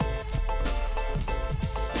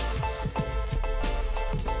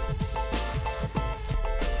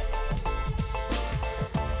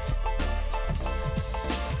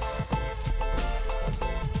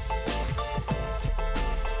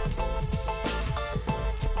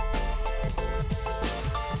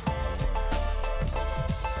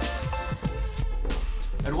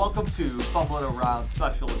welcome to Fumblin Around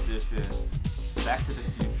Special Edition, Back to the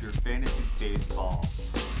Future Fantasy Baseball.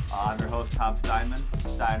 I'm your host, Tom Steiner,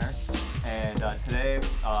 and today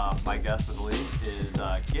my guest for the league is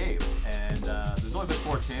Gabe. And there's only been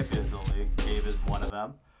 4 champions in the league. Gabe is one of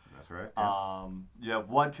them. That's right. Yeah. You have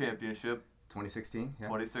one championship. 2016. Yeah.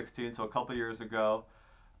 2016, so a couple years ago.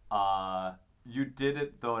 You did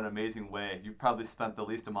it, though, in an amazing way. You probably spent the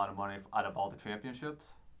least amount of money out of all the championships.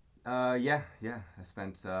 Yeah. I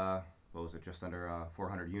spent, just under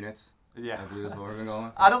 400 units. Yeah. I believe is what we've been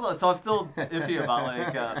going. I don't know, so I'm still iffy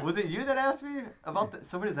about, was it you that asked me about that?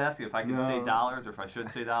 Somebody's asking if I can say dollars or if I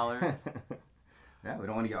should say dollars. Yeah, we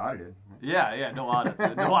don't want to get audited. Yeah, no audits.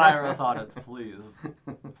 No IRS audits, please.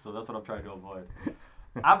 So that's what I'm trying to avoid.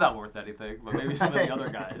 I'm not worth anything, but maybe some of the other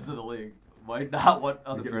guys in the league might not want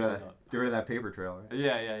other people to know. Get rid of that paper trail, right?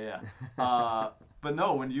 Yeah. But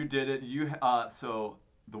no, when you did it, so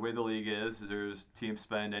the way the league is, there's teams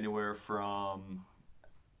spend anywhere from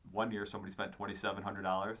 1 year somebody spent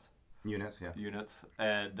 $2,700 units,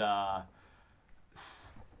 and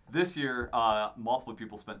this year multiple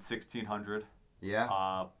people spent $1,600.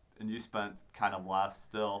 Yeah. And you spent kind of less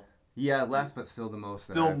still. Yeah, less, but still the most.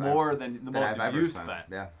 Still more than the most of you spent.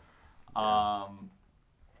 Yeah.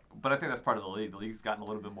 But I think that's part of the league. The league's gotten a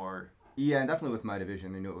little bit more. Yeah, and definitely with my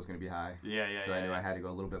division, they knew it was going to be high. Yeah. So I knew I had to go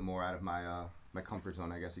a little bit more out of my my comfort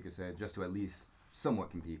zone, I guess you could say, just to at least somewhat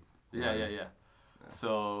compete. Yeah.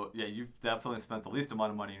 So, you've definitely spent the least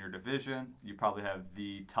amount of money in your division. You probably have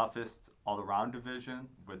the toughest all-around division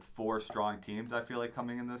with 4 strong teams, I feel like,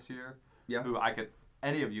 coming in this year. Yeah.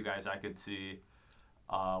 Any of you guys I could see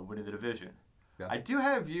winning the division. Yeah. I do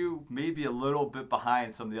have you maybe a little bit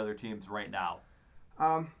behind some of the other teams right now.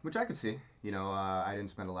 Which I could see. I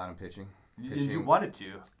didn't spend a lot on pitching. You wanted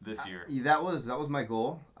to this year. That was my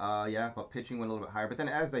goal. But pitching went a little bit higher. But then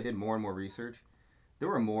as I did more and more research, there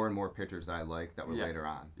were more and more pitchers that I liked that were later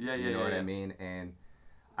on. You know what I mean? And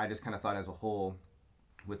I just kind of thought as a whole,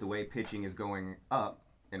 with the way pitching is going up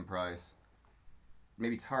in price,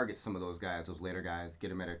 maybe target some of those guys, those later guys, get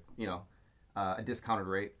them at a discounted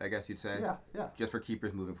rate, I guess you'd say. Yeah. Just for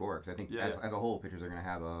keepers moving forward. Because I think as a whole, pitchers are going to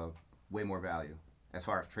have way more value as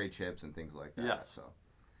far as trade chips and things like that. Yes. So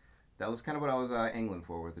that was kind of what I was angling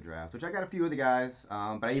for with the draft, which I got a few of the guys,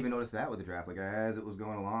 but I even noticed that with the draft, like as it was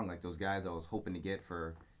going along, like those guys I was hoping to get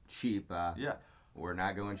for cheap, were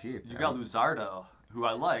not going cheap. You got Luzardo, who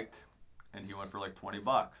I liked, and he went for like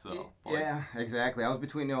 $20. So yeah, exactly. I was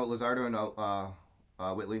between Luzardo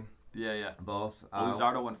and Whitley. Yeah. Both.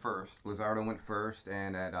 Luzardo went first. Luzardo went first,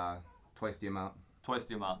 and at twice the amount.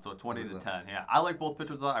 So 20 to 10. Yeah, I like both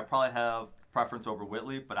pitchers. I probably have preference over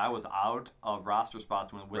Whitley, but I was out of roster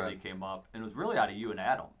spots when Whitley came up, and it was really out of you and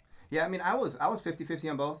Adam. Yeah, I mean, I was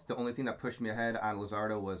 50-50 on both. The only thing that pushed me ahead on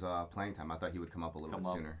Luzardo was playing time. I thought he would come up a little bit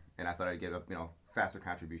sooner, and I thought I'd get a faster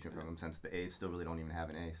contribution from him since the A's still really don't even have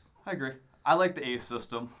an ace. I agree. I like the A's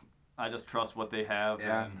system. I just trust what they have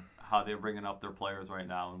and how they're bringing up their players right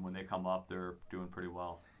now, and when they come up, they're doing pretty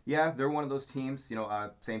well. Yeah, they're one of those teams.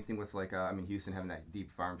 Same thing with Houston having that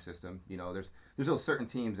deep farm system. There's those certain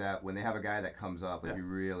teams that when they have a guy that comes up, you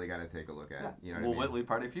really got to take a look at. You know what I mean? Whitley,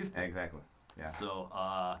 part of Houston. Exactly. Yeah. So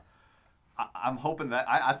I'm hoping that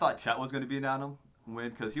I thought Chet was going to be on him win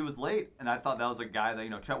because he was late, and I thought that was a guy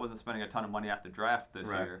that Chet wasn't spending a ton of money at the draft this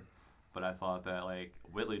year, but I thought that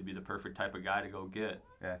Whitley would be the perfect type of guy to go get.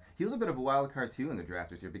 Yeah, he was a bit of a wild card too in the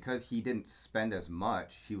draft this year because he didn't spend as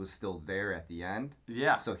much. He was still there at the end.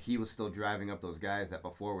 Yeah. So he was still driving up those guys that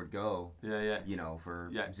before would go. Yeah.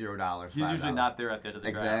 For $0. He's usually not there at the end of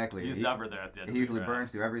the draft. Exactly. He's never there at the end of the draft. He usually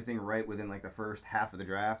burns through everything right within the first half of the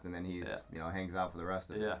draft, and then he's hangs out for the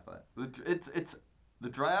rest of it. But it's the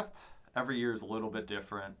draft every year is a little bit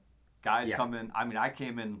different. Guys come in. I mean, I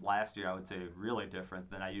came in last year. I would say really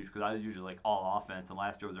different than I usually because I was usually all offense, and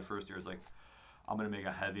last year was the first year. It's I'm going to make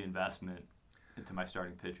a heavy investment into my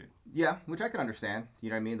starting pitching. Yeah, which I can understand. You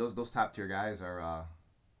know what I mean? Those top tier guys are,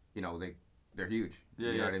 they're huge.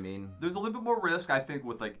 You know what I mean? There's a little bit more risk, I think,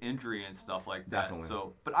 with injury and stuff like that. Definitely.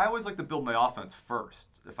 So, but I always like to build my offense first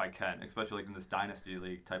if I can, especially in this dynasty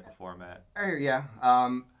league type of format. Yeah.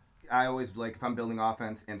 I always if I'm building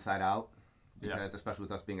offense inside out. Because especially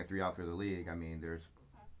with us being a 3 outfielder league, I mean, there's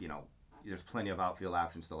plenty of outfield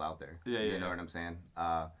options still out there. You know what I'm saying?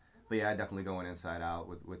 But definitely going inside out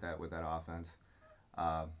with that offense.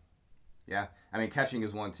 I mean, catching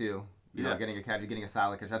is one too. Getting a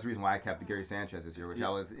solid catch. That's the reason why I kept Gary Sanchez this year, which I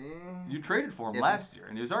was. You traded for him last year,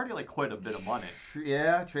 and he was already quite a bit of money.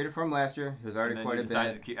 Yeah, traded for him last year. He was already quite a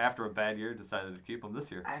bit. After a bad year, decided to keep him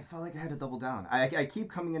this year. I felt like I had to double down. I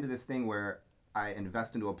keep coming into this thing where I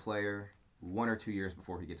invest into a player 1 or 2 years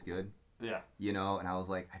before he gets good. Yeah. You know, and I was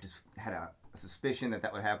like, I just had a suspicion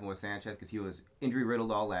that would happen with Sanchez because he was injury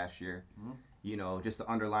riddled all last year. Mm-hmm. You know, just the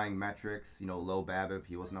underlying metrics, you know, low BABIP,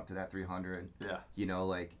 he wasn't up to that 300. Yeah. You know,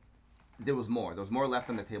 like, there was more. There was more left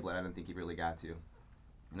on the table that I didn't think he really got to.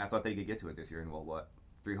 And I thought that he could get to it this year. And, well, what?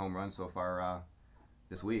 3 home runs so far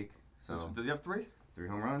this week. So Does he have 3? 3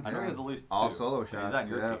 home runs, I know he has at least 2. All solo shots. He's on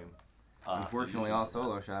your team. Unfortunately, all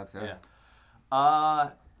solo shots, yeah.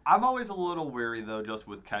 I'm always a little weary, though, just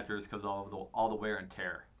with catchers because of all the wear and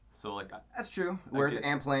tear. So, like, that's true.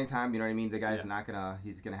 And playing time, you know what I mean? The guy's not gonna.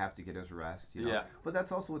 He's gonna have to get his rest. You know? Yeah. But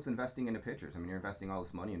that's also what's investing into pitchers. I mean, you're investing all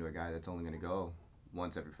this money into a guy that's only gonna go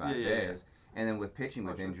once every 5 days. Yeah. And then with pitching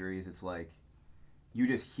with injuries, it's like you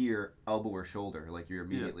just hear elbow or shoulder, like you're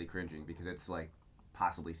immediately cringing because it's like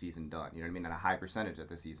possibly season done. You know what I mean? And a high percentage that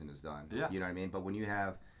the season is done. Yeah. You know what I mean? But when you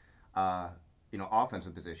have,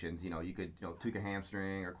 offensive positions, you could tweak a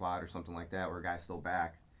hamstring or quad or something like that, where a guy's still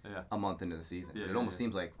back a month into the season. Yeah, it almost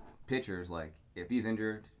seems like pitchers, like, if he's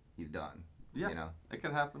injured, he's done. Yeah, you know? It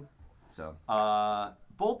could happen. So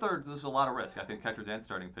there's a lot of risk. I think catchers and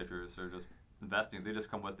starting pitchers are just investing. They just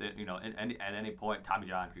come with it, at any point, Tommy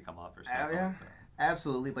John could come up or something. Yeah,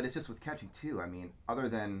 absolutely. But it's just with catching, too. I mean, other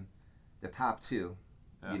than the top 2,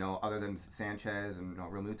 other than Sanchez and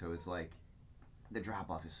Real Muto, it's like the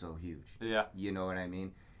drop-off is so huge. Yeah. You know what I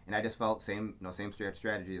mean? And I just felt same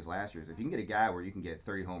strategy as last year's. If you can get a guy where you can get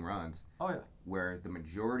 30 home runs, where the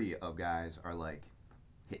majority of guys are like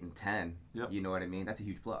hitting 10, you know what I mean? That's a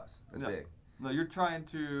huge plus. That's big. No, you're trying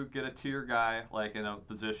to get a tier guy like in a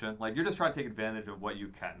position, like you're just trying to take advantage of what you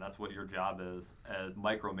can. That's what your job is as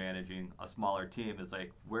micromanaging a smaller team. Is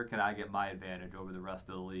like, where can I get my advantage over the rest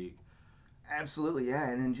of the league? Absolutely, yeah.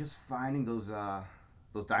 And then just finding those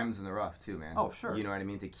diamonds in the rough too, man. Oh, sure. You know what I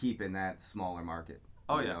mean? To keep in that smaller market.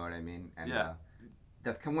 Oh, you know what I mean? And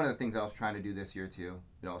that's one of the things I was trying to do this year too.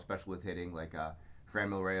 Especially with hitting. Like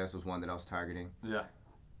Franmil Reyes was one that I was targeting. Yeah.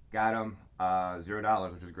 Got him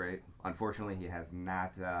 $0, which is great. Unfortunately, he has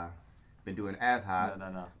not been doing as hot.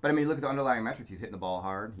 No. But I mean, look at the underlying metrics. He's hitting the ball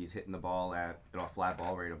hard. He's hitting the ball at a flat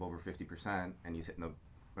ball rate of over 50%, and he's hitting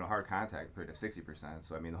the hard contact rate of 60%.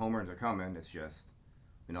 So I mean, the home runs are coming. It's just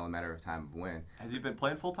a matter of time of when. Has he been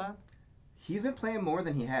playing full time? He's been playing more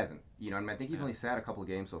than he hasn't. I think he's only sat a couple of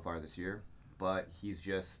games so far this year, but he's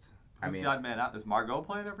just. Who's the odd man out? Is Margot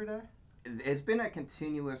playing every day? It's been a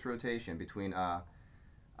continuous rotation between.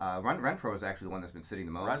 Renfroe is actually the one that's been sitting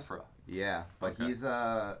the most. Renfroe. Yeah, but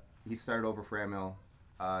he started over Franmil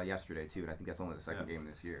yesterday too, and I think that's only the second game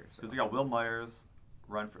this year. Because they got Will Myers,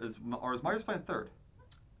 Renfroe. Is Myers playing third?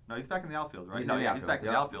 No, he's back in the outfield, right? He's in the outfield. He's back in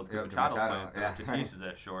the outfield because Machado's playing third. Tatis is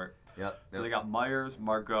at short. Yep. So they got Myers,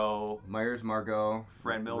 Margot,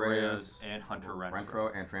 Franmil Reyes, and Hunter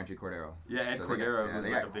Renfroe. And Franchi Cordero. Yeah, and Cordero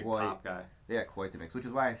was like a big pop guy. They got quite the mix, which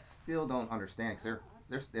is why I still don't understand, because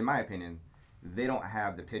they're, in my opinion, they don't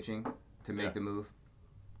have the pitching to make the move.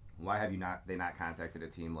 Why have they not contacted a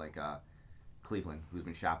team like Cleveland, who's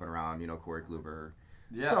been shopping around, Corey Kluber,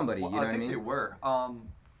 somebody, well, you know what I mean? I think they were.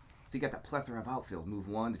 So you got that plethora of outfield, move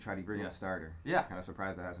one to try to bring in a starter. Yeah. Kind of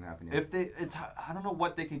surprised that hasn't happened yet. I don't know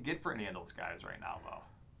what they can get for any of those guys right now, though.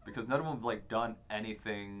 Because none of them have, done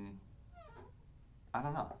anything. I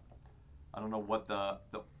don't know. I don't know what the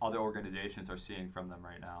other organizations are seeing from them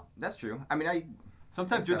right now. That's true. I mean,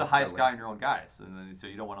 sometimes you're the highest guy in your own guys, and then so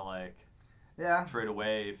you don't want to trade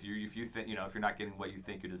away if you think if you're not getting what you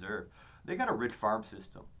think you deserve. They got a rich farm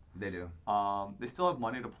system. They do. They still have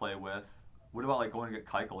money to play with. What about going to get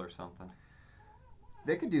Keuchel or something?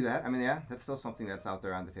 They could do that. I mean, that's still something that's out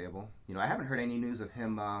there on the table. I haven't heard any news of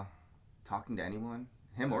him talking to anyone,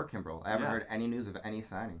 him or Kimbrel. I haven't heard any news of any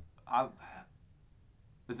signing.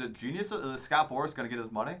 Is it genius? Is Scott Boras going to get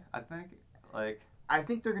his money? I think. I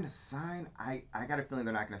think they're going to sign. I got a feeling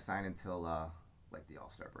they're not going to sign until the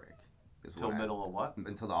All-Star break. Till middle of what?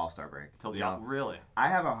 Until the All-Star break. Really? I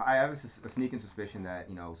have a sneaking suspicion that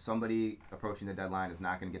somebody approaching the deadline is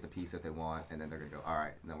not going to get the piece that they want, and then they're going to go, all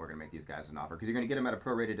right, then we're going to make these guys an offer because you're going to get them at a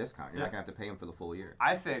prorated discount. You're not going to have to pay them for the full year.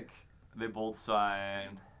 I think they both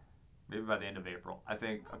sign maybe by the end of April. I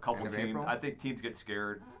think a couple teams. April? I think teams get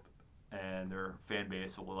scared. And their fan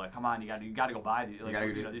base will be like, "Come on, you got to go buy these.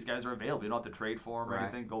 These guys are available. You don't have to trade for them or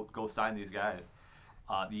anything. Go sign these guys."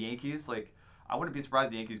 The Yankees, I wouldn't be surprised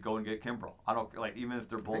if the Yankees go and get Kimbrel. I don't even if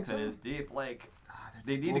their bullpen is deep,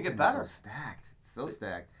 they need to get better. So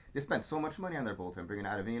stacked. They spent so much money on their bullpen, bringing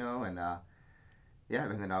Ottavino and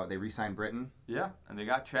and then they re-signed Britton. Yeah, and they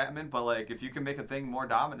got Chapman, but if you can make a thing more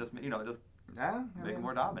dominant, just make it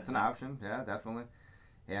more dominant. It's an option. Yeah, definitely.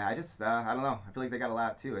 Yeah, I just I don't know. I feel like they got a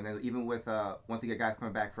lot too, and then even with once you get guys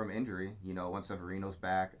coming back from injury, once Severino's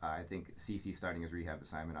back, I think CC's starting his rehab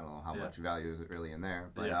assignment. I don't know how much value is it really in there,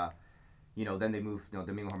 but then they move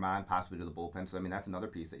Domingo Herman possibly to the bullpen. So I mean that's another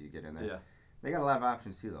piece that you get in there. Yeah, they got a lot of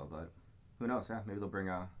options too though, but who knows? Yeah, maybe they'll bring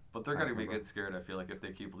a. But they're gonna get scared. I feel like if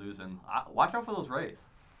they keep losing, watch out for those Rays.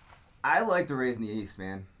 I like the Rays in the East,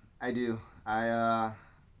 man. I do. I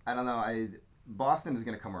don't know. Boston is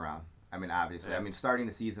gonna come around. I mean, obviously. Yeah. I mean, starting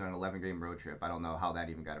the season on an 11-game road trip, I don't know how that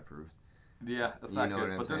even got approved. Yeah, that's not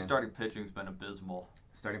good. But their starting pitching's been abysmal.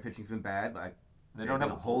 Starting pitching's been bad, but they don't have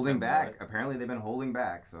holding back. Right? Apparently, they've been holding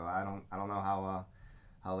back. So I don't know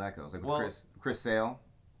how that goes. Like with Chris Sale,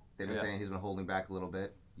 they've been saying he's been holding back a little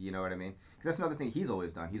bit. You know what I mean? Because that's another thing he's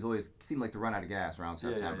always done. He's always seemed like to run out of gas around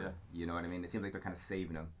September. Yeah. You know what I mean? It seems like they're kind of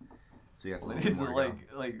saving him. So you got they need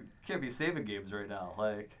to can't be saving games right now.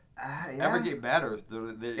 Every game matters.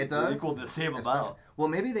 They're equal to the same amount. Well,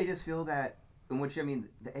 maybe they just feel that, in which, I mean,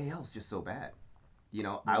 the AL is just so bad.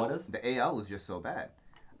 The AL is just so bad.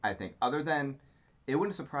 I think, other than, it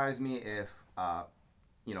wouldn't surprise me if,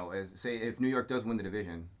 if New York does win the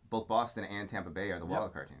division, both Boston and Tampa Bay are the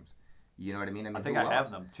wild card teams. You know what I mean? I think I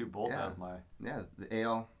have them too, both as my. Yeah, the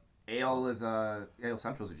AL is AL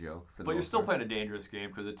Central's a joke. But you're still playing a dangerous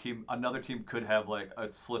game because another team could have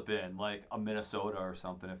a slip in, like a Minnesota or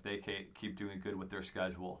something, if they keep doing good with their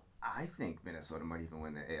schedule. I think Minnesota might even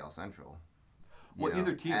win the AL Central.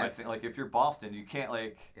 Either team, I think. If you're Boston, you can't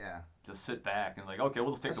just sit back and okay,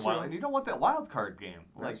 we'll just take the wild. And you don't want that wild card game.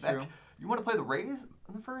 That's true. You want to play the Rays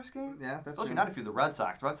in the first game? Yeah, that's especially true. Not if you're the Red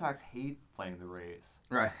Sox. The Red Sox hate playing the Rays.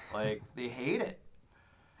 Right. They hate it.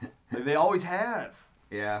 They always have.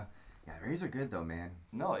 Yeah. Yeah, the Rays are good though, man.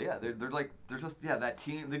 No, yeah, they're just that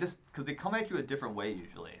team. Because they come at you a different way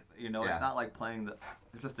usually. It's not like playing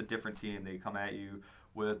they're just a different team. They come at you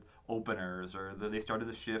with openers or they started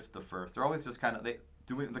the shift the first. They're always just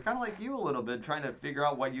they're kind of like you a little bit, trying to figure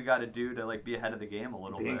out what you got to do to be ahead of the game a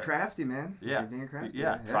little bit. Being crafty, man. Yeah, being crafty.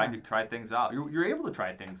 Yeah, trying to try things out. You're able to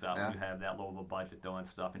try things out when you have that low of a budget though and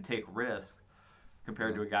stuff, and take risks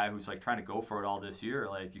compared to a guy who's trying to go for it all this year.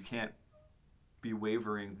 You can't be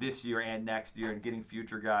wavering this year and next year and getting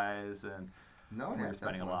future guys and you're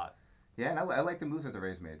spending a lot. Yeah, and I like the moves that the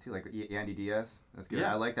Rays made too, like Yandy Diaz. That's good.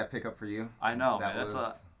 Yeah. I like that pickup for you. I know, man.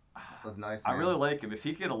 Was nice. Man. I really like him. If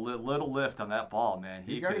he could get a little lift on that ball, man,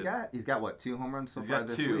 he's got what, 2 home runs so far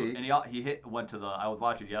this week. And he went to the. I was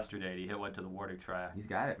watching yesterday. And he went to the warning track. He's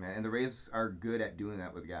got it, man. And the Rays are good at doing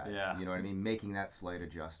that with guys. Yeah. You know what I mean? Making that slight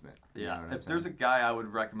adjustment. Yeah. If there's a guy I would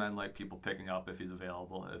recommend people picking up if he's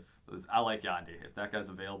available. I like Yandy. If that guy's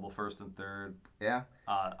available first and third. Yeah.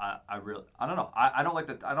 I don't know. I don't like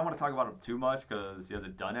that. I don't want to talk about him too much because he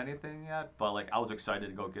hasn't done anything yet. But I was excited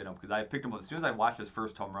to go get him because I picked him up as soon as I watched his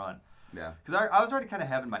first home run. Yeah. Because I was already kind of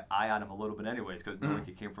having my eye on him a little bit anyways because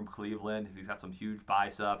he came from Cleveland. He's got some huge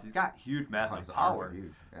biceps. He's got huge, massive power.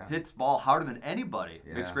 Huge. Yeah. Hits ball harder than anybody.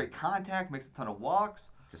 Yeah. Makes great contact. Makes a ton of walks.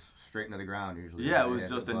 Just straight into the ground usually. Yeah, it was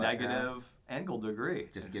just a negative angle degree.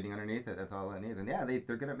 Just getting underneath it. That's all it needs. And yeah,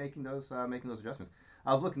 they're good at making those adjustments.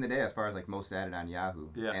 I was looking today as far as most added on Yahoo.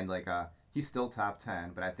 Yeah. And he's still top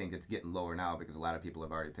 10, but I think it's getting lower now because a lot of people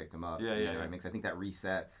have already picked him up. Yeah. You know what I mean? 'Cause I think that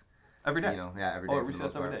resets every day. Every day. Oh, it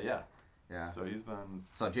resets every day. Yeah. Yeah. So he's been.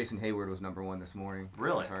 So Jason Hayward was number 1 this morning.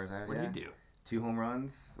 Really? As far as that. What did he do? 2 home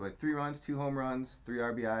runs, 3 runs, 2 home runs, 3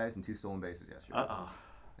 RBIs, and 2 stolen bases yesterday.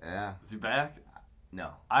 Yeah. Is he back?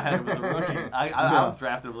 No. I had him as a rookie. I was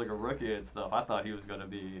drafted as a rookie and stuff. I thought he was going to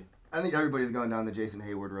be. I think everybody's gone down the Jason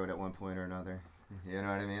Hayward road at one point or another. You know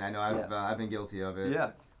what I mean? I know I've been guilty of it.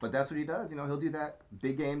 Yeah. But that's what he does. He'll do that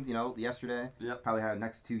big game. Yesterday. Yep. Probably have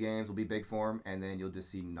next 2 games will be big for him, and then you'll just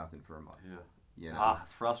see nothing for a month. Yeah.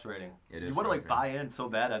 It's frustrating. You want to buy in so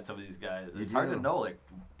bad at some of these guys. It's hard to know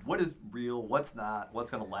what is real, what's not, what's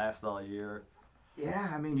going to last all year.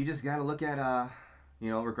 Yeah, I mean, you just got to look at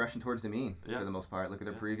regression towards the mean for the most part. Look at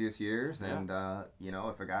the previous years, and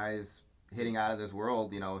if a guy is hitting out of this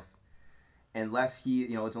world, unless he,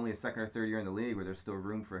 it's only his second or third year in the league where there's still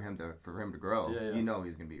room for him to grow. Yeah.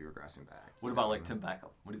 He's going to be regressing back. What about Tim Beckham?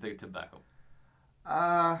 What do you think of Tim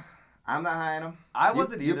Beckham? I'm not high on him. I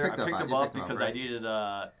wasn't either. I picked him up because I needed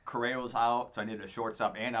Correa's out, so I needed a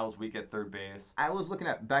shortstop, and I was weak at third base. I was looking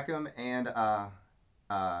at Beckham and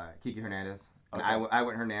Kiki Hernandez. And Okay. I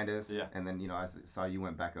went Hernandez, Yeah. and then I saw you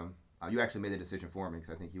went Beckham. You actually made the decision for me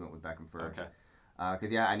because I think you went with Beckham first. Okay.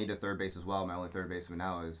 Because I need a third base as well. My only third baseman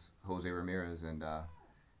now is Jose Ramirez, and the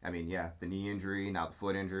knee injury, now the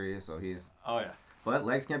foot injury, so he's. Oh yeah. But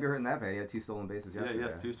legs can't be hurting that bad. He had 2 stolen bases yesterday. Yeah,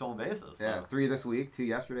 he has 2 stolen bases. So. Yeah, 3 this week, 2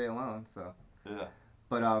 yesterday alone. So. Yeah.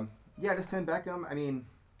 But just Tim Beckham. I mean,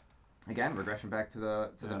 again, regression back to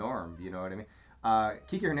the norm. You know what I mean?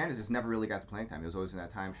 Kike Hernandez just never really got to playing time. He was always in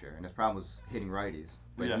that timeshare, and his problem was hitting righties.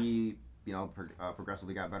 But he,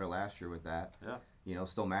 progressively got better last year with that. Yeah.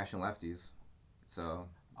 Still mashing lefties. So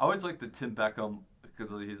I always like the Tim Beckham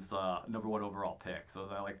because he's #1 overall pick. So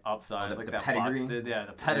that upside, the that pedigree. Bucks did. Yeah,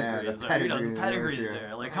 the pedigree is there. The pedigree's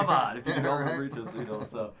there. Come on, if you can overreach us,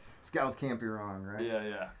 so. Scouts can't be wrong, right?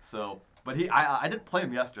 Yeah. So, but I didn't play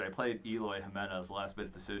him yesterday. I played Eloy Jimenez last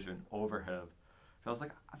minute decision over him. So I was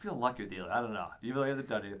like, I feel lucky with Eloy. I don't know. Eloy hasn't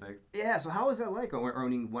done anything. Yeah, so how is that like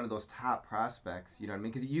owning one of those top prospects? You know what I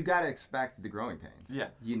mean? Because you got to expect the growing pains. Yeah.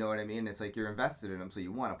 You know what I mean? It's like you're invested in them, so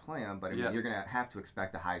you want to play them, but you're going to have to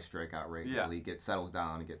expect a high strikeout rate until he settles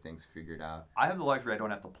down and get things figured out. I have the luxury I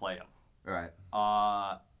don't have to play him. Right.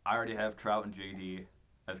 I already have Trout and JD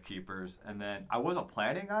as keepers, and then I wasn't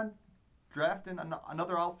planning on drafting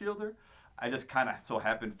another outfielder. I just kind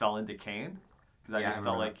of fell into Kane. Because I just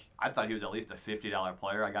felt like I thought he was at least a $50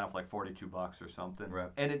 player. I got him for $42 or something. Right.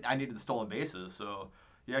 And I needed the stolen bases, so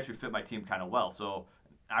he actually fit my team kind of well. So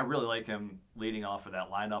I really like him leading off of that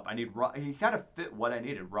lineup. He kind of fit what I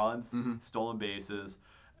needed: runs, stolen bases,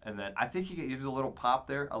 and then I think he could use a little pop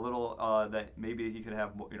there, a little that maybe he could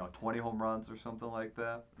have 20 home runs or something like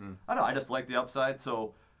that. I don't know. I just like the upside.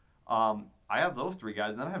 So I have those three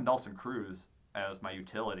guys, and then I have Nelson Cruz as my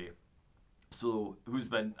utility. So who's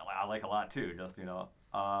been I like a lot too. Just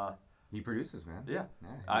he produces, man. Yeah.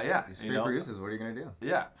 He straight produces. What are you gonna do?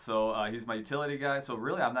 Yeah. So he's my utility guy. So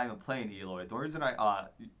really, I'm not even playing Eloy. The reason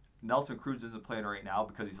Nelson Cruz isn't playing right now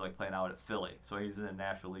because he's playing out at Philly. So he's in the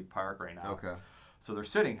National League Park right now. Okay. So they're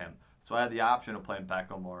sitting him. So I had the option of playing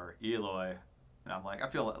Beckham or Eloy. And I'm like,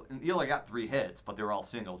 Eloy got 3 hits, but they were all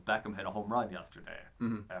singles. Beckham hit a home run yesterday.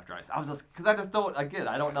 After I was just because I just don't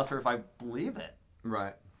I don't know if I believe it.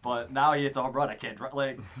 Right. But now he hits a home run. I can't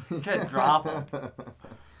drop him.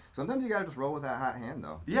 Sometimes you gotta just roll with that hot hand,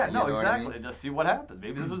 though. Yeah, exactly. I mean? Just see what happens.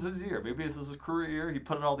 Maybe this was his year. Maybe this was his career year. He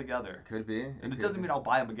put it all together. Could be. And it doesn't mean I'll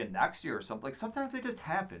buy him again next year or something. Sometimes it just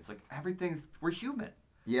happens. We're human.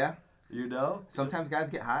 Yeah. Sometimes guys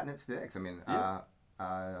get hot and it sticks. I mean,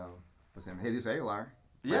 what's his name? Jesus Aguilar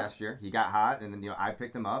last year. He got hot, and then I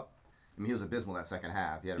picked him up. I mean, he was abysmal that second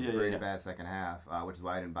half. He had a pretty bad second half, which is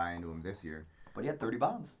why I didn't buy into him this year. But he had 30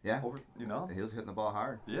 bombs. Yeah. He was hitting the ball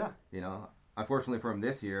hard. Yeah. Unfortunately for him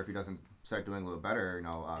this year, if he doesn't start doing a little better,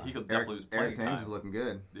 he could definitely lose playing time. Eric Thames is looking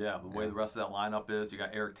good. Yeah, the way the rest of that lineup is, you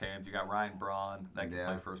got Eric Thames, you got Ryan Braun that can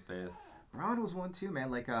play first base. Braun was one too,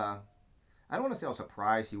 man. I don't want to say I was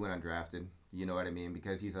surprised he went undrafted. You know what I mean?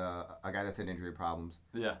 Because he's a guy that's had injury problems.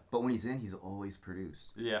 Yeah. But when he's in, he's always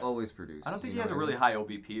produced. Yeah. Always produced. I don't think he has a really high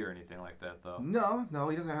OBP or anything like that, though. No,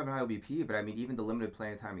 he doesn't have a high OBP. But I mean, even the limited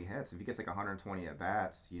playing time he hits, if he gets 120 at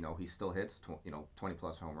bats, he still hits 20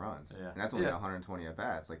 plus home runs. Yeah. And that's only 120 at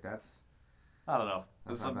bats. That's. I don't know.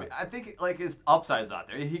 I think his upside's not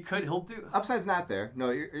there. He'll do. Upside's not there. No,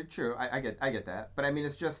 you're true. I get that. But I mean,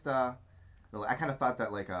 it's just. I kind of thought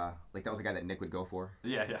that that was a guy that Nick would go for.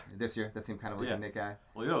 Yeah. This year, that seemed kind of like a Nick guy.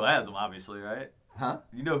 Well, you know who has him, obviously, right? Huh?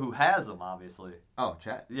 You know who has him, obviously. Oh,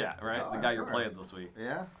 Chet. Yeah, right. The guy you're playing this week.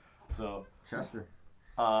 Yeah. So. Chester.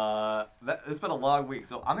 It's been a long week,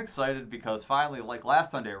 so I'm excited because finally,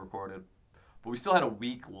 last Sunday I recorded, but we still had a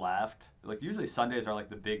week left. Usually Sundays are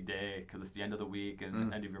the big day because it's the end of the week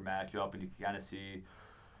and the end of your matchup, and you can kind of see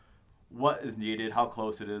what is needed, how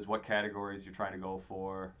close it is, what categories you're trying to go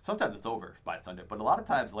for. Sometimes it's over by Sunday, but a lot of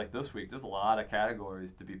times, this week, there's a lot of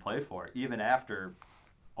categories to be played for, even after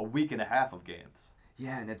a week and a half of games.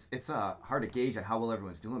 Yeah, and it's hard to gauge on how well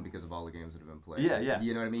everyone's doing because of all the games that have been played. Yeah.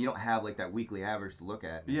 You know what I mean? You don't have that weekly average to look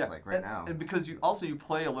at. It's now. And because you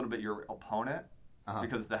play a little bit your opponent.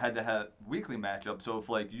 Because it's a head-to-head weekly matchup, so if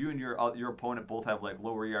you and your opponent both have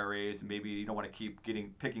lower ERAs, and maybe you don't want to keep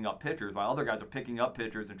picking up pitchers, while other guys are picking up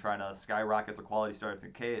pitchers and trying to skyrocket the quality starts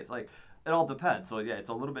and Ks. It all depends. So yeah, it's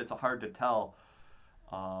hard to tell.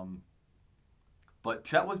 But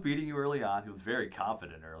Chet was beating you early on. He was very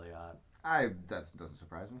confident early on. That doesn't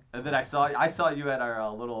surprise me. And then I saw you at our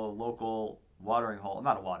little local watering hole,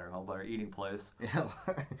 not a watering hole, but our eating place. Yeah.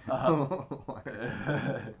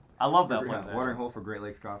 I love that place. Watering hole for Great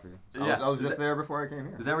Lakes Coffee. I was just there before I came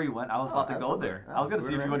here. Is that where you went? I was about to go there. I was going to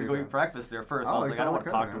see if you wanted to go eat breakfast there first. I was I don't want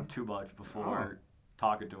to talk to him too much before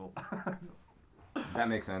talking to him. That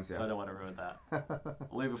makes sense, yeah. So I don't want to ruin that.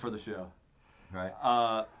 Leave it for the show. Right.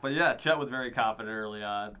 But yeah, Chet was very confident early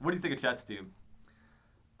on. What do you think of Chet's team?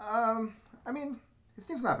 I mean, his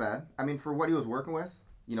team's not bad. I mean, for what he was working with,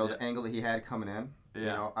 the angle that he had coming in.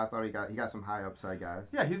 Yeah. I thought he got some high upside guys.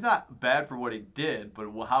 Yeah, he's not bad for what he did, but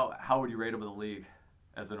how would you rate him in the league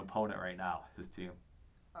as an opponent right now, his team?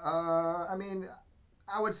 I mean,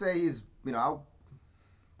 I would say he's,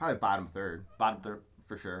 probably bottom third. Bottom third?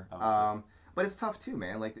 For sure. But it's tough too,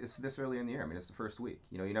 man. Like, it's this early in the year. I mean, it's the first week.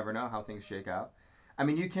 You never know how things shake out. I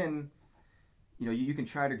mean, you can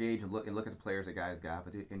try to gauge and look at the players that guys got,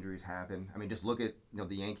 but injuries happen. I mean, just look at,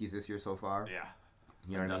 the Yankees this year so far. Yeah.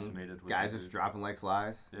 You know what I mean? Guys just dropping like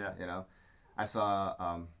flies. Yeah. I saw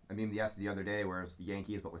a meme the other day where it's the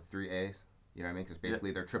Yankees, but with 3 A's. You know what I mean? Because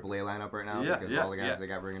basically their AAA lineup right now because of all the guys they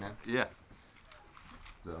got bringing in. Yeah.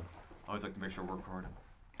 So. I always like to make sure we're recording.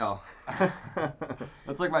 Oh.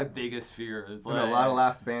 That's like my biggest fear. Is like, a lot of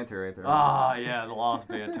lost banter right there. Yeah, the lost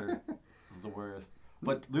banter is the worst.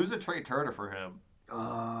 But losing Trey Turner for him.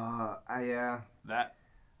 That.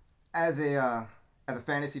 As a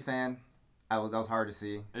fantasy fan, that was hard to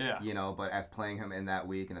see. Yeah. But as playing him in that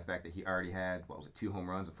week and the fact that he already had 2 home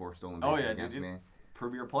runs and 4 stolen bases against me.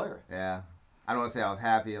 Premier player. Yeah. I don't want to say I was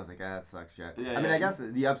happy. I was like, that sucks, shit. Yeah, I guess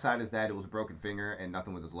the upside is that it was a broken finger and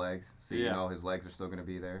nothing with his legs. So, his legs are still going to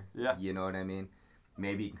be there. Yeah. You know what I mean?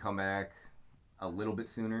 Maybe he can come back a little bit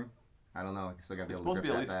sooner. I don't know. He's still got to be able to It's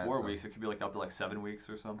supposed to be at least 4 so. weeks. It could be up to 7 weeks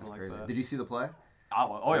or something like that. Did you see the play?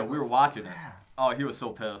 Oh, yeah, we were watching it. Oh, he was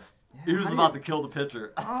so pissed. Yeah, he was about to kill the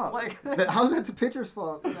pitcher. How's that the pitcher's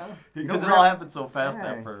fault? Because it all happened so fast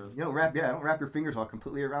at first. Don't wrap your fingers all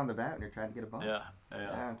completely around the bat when you're trying to get a bunt. Yeah.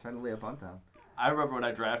 I'm trying to lay a bunt down. I remember when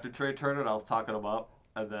I drafted Trey Turner and I was talking him up,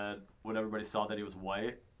 and then when everybody saw that he was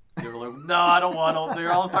white, they were like, no, I don't want him. They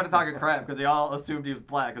all started talking crap because they all assumed he was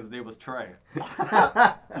black because his name was Trey.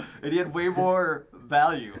 And he had way more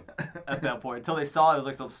value at that point until they saw it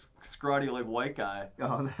was some scrawny white guy.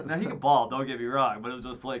 Oh, now he can ball, don't get me wrong, but it was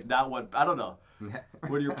just not what, I don't know.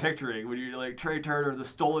 What you're picturing when you're Trey Turner, the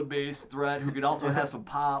stolen base threat who could also have some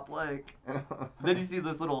pop. Then you see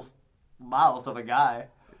this little mouse of a guy.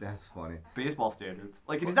 That's funny. Baseball standards.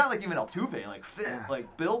 And he's not even Altuve,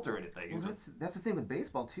 fit, built or anything. Well, that's the thing with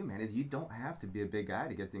baseball too, man, is you don't have to be a big guy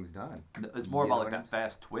to get things done. It's more about that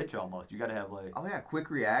fast twitch almost. You got to have Oh yeah, quick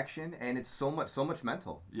reaction, and it's so much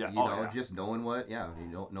mental. Yeah. Just knowing what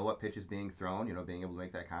know what pitch is being thrown, being able to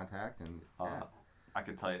make that contact and I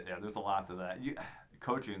can tell you, there's a lot to that.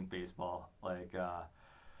 Coaching baseball,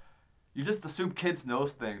 you just assume kids know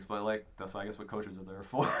things, but that's I guess what coaches are there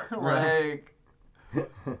for.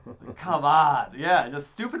 Come on. Yeah,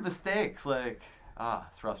 just stupid mistakes.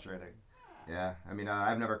 It's frustrating. Yeah,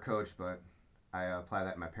 I've never coached, but I apply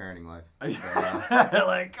that in my parenting life.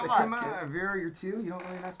 Come on, Vera, you're 2. You don't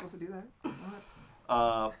know you're not supposed to do that?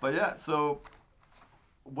 What? But yeah, so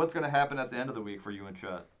what's going to happen at the end of the week for you and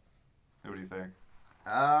Chet? What do you think?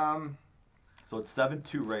 So it's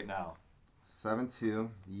 7-2 right now. 7-2.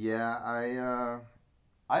 Yeah,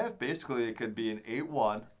 I have basically, it could be an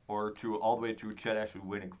 8-1 or all the way to Chet actually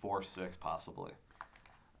winning 4-6 possibly.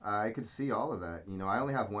 I could see all of that. I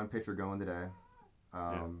only have 1 pitcher going today.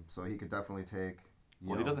 So he could definitely take...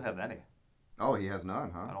 he doesn't have any. Oh, he has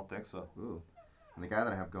none, huh? I don't think so. Ooh. And the guy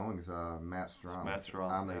that I have going is Matt Strom. Matt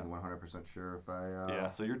Strom. I'm not even 100% sure if I... yeah,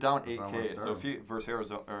 so you're down 8K. So if he versus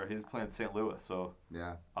Arizona, or he's playing St. Louis, so...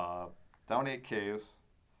 Yeah. Down 8Ks.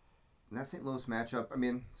 And that St. Louis matchup,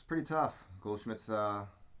 it's pretty tough. Goldschmidt's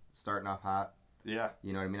starting off hot. Yeah.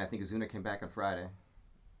 You know what I mean? I think Azuna came back on Friday.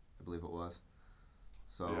 I believe it was.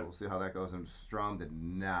 So we'll see how that goes. And Strom did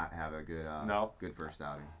not have a good first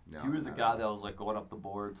outing. No, he was a guy that was going up the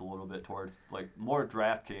boards a little bit towards more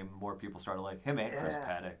draft came, more people started him and Chris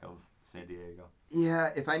Paddock of San Diego. Yeah,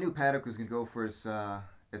 if I knew Paddock was gonna go for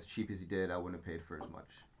as cheap as he did, I wouldn't have paid for as much.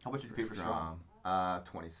 How much did you pay for Strom?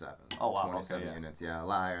 27. Oh wow, 27 units. Yeah, a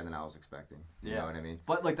lot higher than I was expecting. You know what I mean?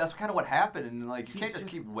 But that's kind of what happened, and you can't just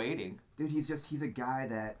keep waiting. Dude, he's a guy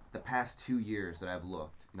that the past 2 years that I've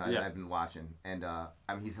looked, I've been watching, and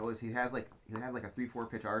he had like a 3-4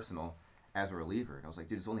 pitch arsenal as a reliever, and I was like,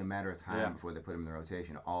 dude, it's only a matter of time before they put him in the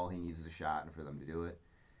rotation. All he needs is a shot, and for them to do it,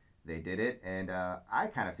 they did it, and I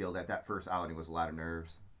kind of feel that first outing was a lot of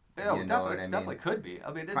nerves. Yeah, definitely could be.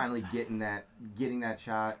 Finally getting that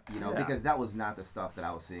shot, because that was not the stuff that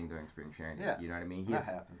I was seeing during spring training. Yeah. You know what I mean? That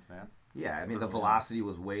happens, man. Yeah, the velocity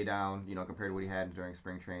was way down, compared to what he had during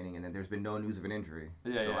spring training, and then there's been no news of an injury.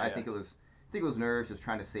 I think it was nerves, just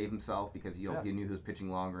trying to save himself because he knew he was pitching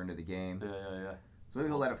longer into the game. Yeah. So maybe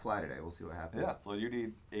he'll let it fly today. We'll see what happens. Yeah, so you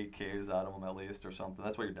need 8 Ks out of him at least or something.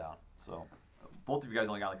 That's why you're down. So both of you guys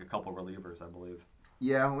only got a couple relievers, I believe.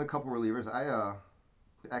 Yeah, only a couple relievers. I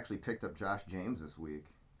actually picked up Josh James this week.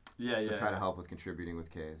 To try to help with contributing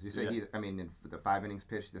with Ks. You say in the 5 innings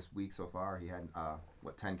pitched this week so far, he had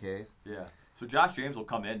 10 Ks. Yeah. So Josh James will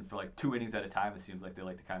come in for 2 innings at a time. It seems like they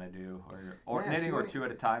like to kind of do, or an inning or 2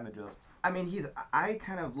 at a time, and just. I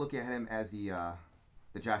kind of look at him as the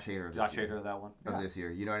The Josh Hader of this year. That one. Of this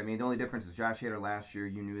year. You know what I mean? The only difference is Josh Hader last year,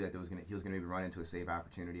 you knew that he was going to maybe run into a save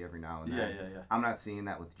opportunity every now and then. Yeah. I'm not seeing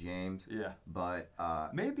that with James. Yeah. But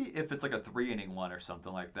maybe if it's like a 3-inning one or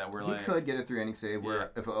something like that, where he could get a 3-inning save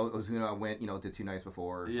where if Ozuna went, did 2 nights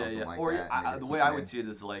before or something like or that. The way I would see it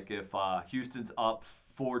is like if Houston's up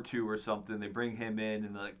 4-2 or something, they bring him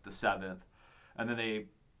in like the 7th, and then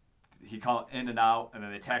he come in and out, and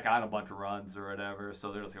then they tack on a bunch of runs or whatever.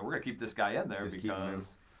 So they're just like, we're gonna keep this guy in there because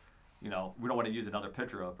we don't want to use another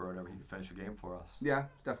pitcher up or whatever. He can finish a game for us. Yeah,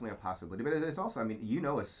 it's definitely a possibility. But it's also,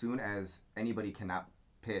 as soon as anybody cannot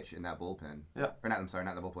pitch in that bullpen, or not in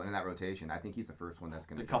the bullpen, in that rotation, I think he's the first one that's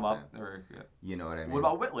gonna come up. You know what I mean? What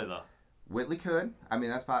about Whitley though? Whitley could.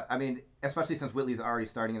 Especially since Whitley's already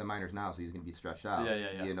starting in the minors now, so he's going to be stretched out.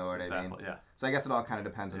 Yeah. You know what I mean? Yeah. So I guess it all kind of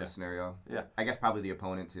depends on the scenario. Yeah. I guess probably the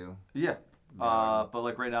opponent too. Yeah. But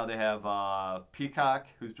like right now they have Peacock,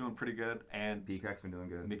 who's doing pretty good, and Peacock's been doing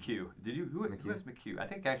good. McHugh. Who has McHugh? I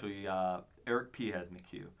think actually Eric P has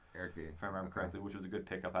McHugh. Eric P. If I remember correctly, which was a good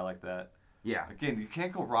pickup. I like that. Yeah. Again, you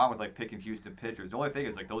can't go wrong with like picking Houston pitchers. The only thing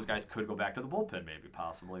is like those guys could go back to the bullpen maybe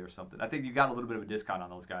possibly or something. I think you got a little bit of a discount on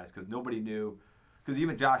those guys because nobody knew. Because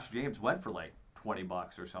even Josh James went for like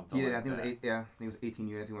 $20 or something. Yeah, I think it was 18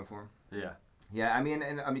 units he went for. Yeah. Yeah,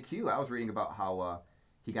 and Q, I was reading about how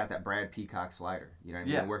he got that Brad Peacock slider. You know what I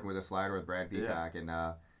mean? Yeah. Working with a slider with Brad Peacock, and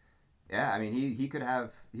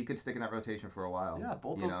he could stick in that rotation for a while. Yeah,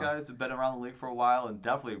 both those guys have been around the league for a while and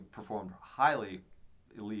definitely performed highly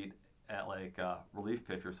elite at like relief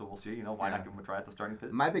pitcher. So we'll see. Why not give him a try at the starting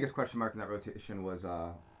pitch? My biggest question mark in that rotation was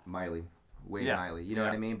Miley. Wade Miley, you know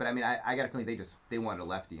what I mean? But I got a feeling they wanted a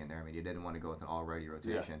lefty in there. You didn't want to go with an all-righty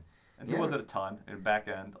rotation. Yeah. And he wasn't a ton in back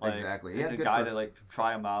end. Exactly. He had a guy to like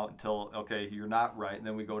try him out until you're not right, and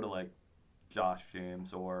then we go to like Josh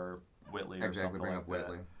James or Whitley or something bring like up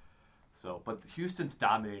Whitley. That. So, but Houston's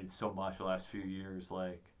dominated so much the last few years.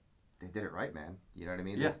 Like they did it right, man. You know what I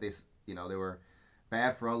mean? Yeah. They were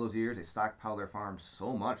bad for all those years. They stockpiled their farms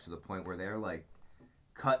so much to the point where they're like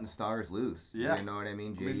cutting stars loose. Yeah. You know what I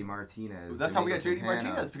mean? JD Martinez. That's how we got JD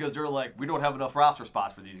Martinez, because they're like, we don't have enough roster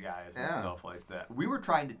spots for these guys and stuff like that. We were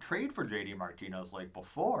trying to trade for JD Martinez like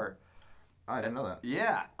before. I didn't know that.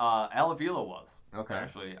 Yeah. Al Avila was. Okay.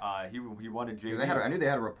 Actually, he wanted JD. I knew they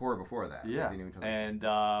had a rapport before that. Yeah. And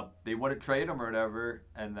they wanted to trade him or whatever,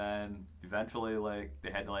 and then eventually like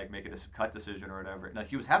they had to like make a cut decision or whatever. Now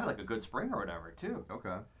he was having like a good spring or whatever too.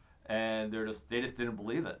 Okay. And they just didn't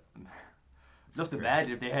believe it. Just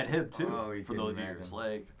imagine if they had him too for those years.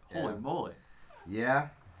 Like, holy moly. Yeah.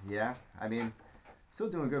 Still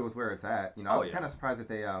doing good with where it's at. I was kind of surprised that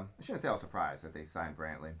they. I shouldn't say I was surprised that they signed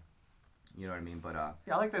Brantley. You know what I mean? But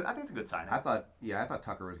yeah, I like that. I think it's a good signing. I thought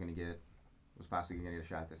Tucker was possibly going to get a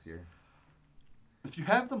shot this year. If you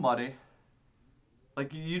have the money,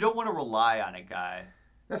 like you don't want to rely on a guy.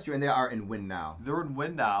 That's true, and they are in win now. They're in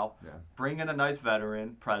win now. Yeah. Bring in a nice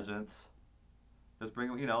veteran presence. Just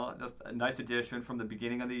bring, just a nice addition from the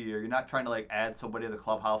beginning of the year. You're not trying to like add somebody to the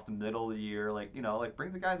clubhouse in the middle of the year. Like,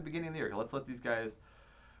 bring the guy at the beginning of the year. Let's let these guys.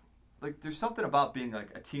 Like, there's something about being like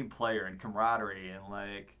a team player and camaraderie and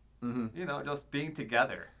like, just being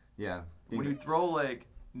together. Yeah. When you throw like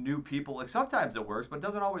new people, like sometimes it works, but it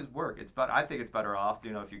doesn't always work. I think it's better off,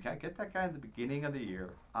 if you can't get that guy at the beginning of the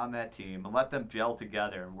year on that team and let them gel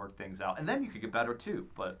together and work things out, and then you could get better too.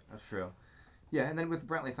 But that's true. Yeah, and then with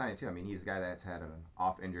Brantley signing too, he's a guy that's had an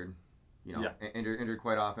injured, injured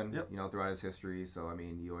quite often, throughout his history. So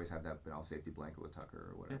you always have that safety blanket with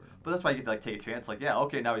Tucker or whatever. Yeah. But that's why you get to like take a chance. Like, now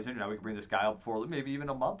he's injured. Now we can bring this guy up for maybe even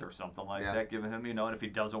a month or something like that. Giving him, and if he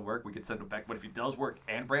doesn't work, we could send him back. But if he does work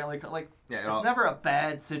and Brantley, it's never a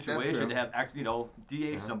bad situation to have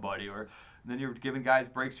DH somebody and then you're giving guys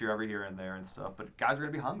breaks here and there and stuff. But guys are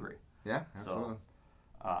gonna be hungry. Yeah, absolutely.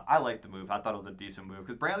 So, I like the move. I thought it was a decent move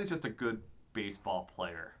because Brantley's just a good baseball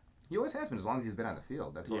player. He always has been, as long as he's been on the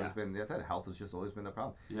field. That's always been. That's that. Health has just always been the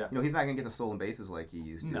problem. Yeah. He's not gonna get the stolen bases like he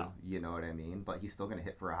used to. No. You know what I mean? But he's still gonna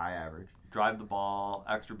hit for a high average. Drive the ball,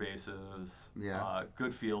 extra bases. Yeah.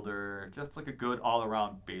 Good fielder, just like a good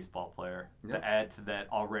all-around baseball player to add to that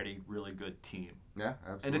already really good team. Yeah,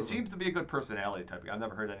 absolutely. And it seems to be a good personality type. I've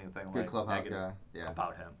never heard anything good clubhouse guy.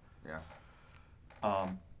 About him. Yeah.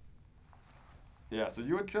 Yeah. So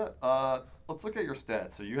you and Chet. Let's look at your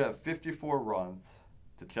stats. So you have 54 runs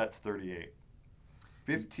to Chet's 38.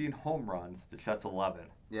 15 home runs to Chet's 11.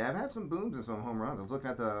 Yeah, I've had some booms and some home runs. I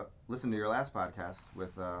was listening to your last podcast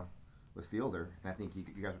with with Fielder, and I think you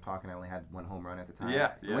guys were talking. I only had one home run at the time.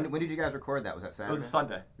 Yeah. When did you guys record that? Was that Saturday? It was a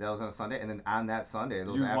Sunday. That was on a Sunday, and then on that Sunday,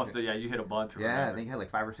 you hit a bunch. I think you had like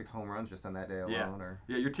 5 or 6 home runs just on that day alone.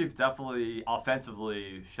 Yeah, your team's definitely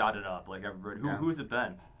offensively shot it up. Like everybody. Who's it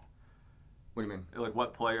been? What do you mean? Like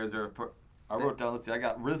what players are? I wrote down. Let's see. I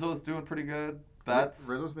got Rizzo's doing pretty good.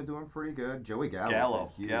 Rizzo's been doing pretty good. Joey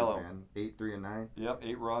Gallo's been huge, man. 8, 3, and 9. Yep,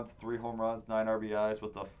 8 runs, 3 home runs, 9 RBIs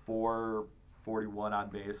with a 441 on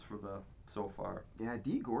base for the so far. Yeah,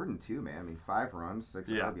 D. Gordon too, man. I mean, 5 runs, 6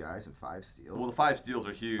 RBIs, and 5 steals. Well, the 5 steals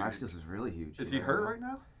are huge. 5 steals is really huge. Is he hurt right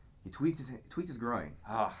now? He tweaked his groin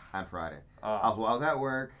on Friday. I was at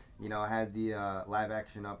work. I had the live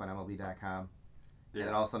action up on MLB.com, and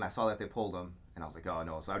then all of a sudden I saw that they pulled him. And I was like, oh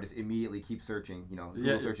no! So I just immediately keep searching,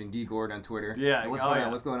 searching D. Gordon on Twitter. Yeah. What's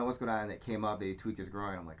going on? And it came up. They tweaked his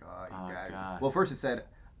groin. I'm like, oh, you got it. Well, first it said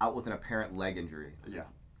out with an apparent leg injury. Yeah.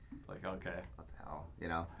 Like, okay. What the hell,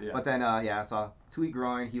 Yeah. But then, I saw tweaked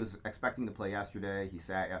groin. He was expecting to play yesterday. He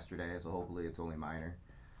sat yesterday, so hopefully it's only minor.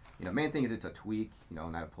 Main thing is it's a tweak.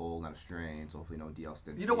 Not a pull, not a strain. So hopefully no DL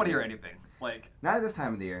stints. You don't want to hear anything. Like. Not at this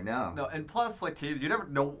time of the year, no. No, and plus, like teams, you never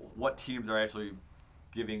know what teams are actually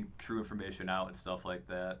giving true information out and stuff like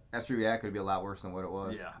that. That's true. Yeah, it could be a lot worse than what it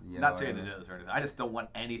was. Yeah, not saying it is or anything. I just don't want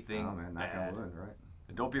anything bad. Wood, right?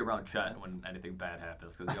 And don't be around Chet when anything bad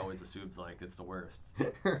happens because he always assumes like it's the worst.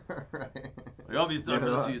 Right. Like, I'll be done for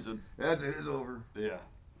the season. That's it. It's over. Yeah.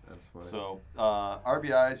 That's funny. So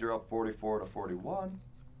RBIs, you're up 44-41.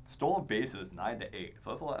 Stolen bases 9-8. So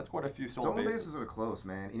that's a lot. That's quite a few stolen bases are close,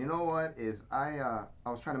 man. And you know what is I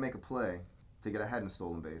was trying to make a play to get ahead in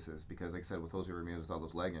stolen bases because, like I said, with Jose Ramirez with all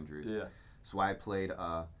those leg injuries. Yeah. So I played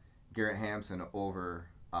Garrett Hampson over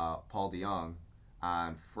Paul DeYoung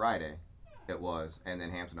on Friday. It was, and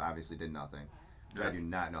then Hampson obviously did nothing. Yeah. I do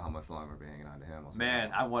not know how much longer we're hanging on to him.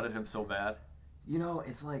 Man, I wanted him so bad.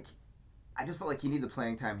 It's like I just felt like he needed the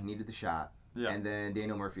playing time. He needed the shot. Yeah. And then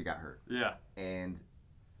Daniel Murphy got hurt. Yeah. And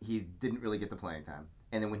he didn't really get the playing time.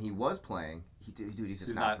 And then when he was playing, he's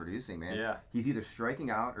just not producing, man. Yeah. He's either striking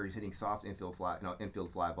out or he's hitting soft infield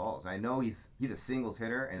fly balls. And I know he's a singles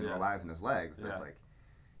hitter and relies on his legs, but it's like,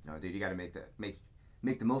 dude, you got to make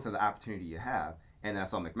the most of the opportunity you have. And then I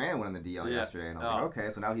saw McMahon win on the DL yesterday, and I was like,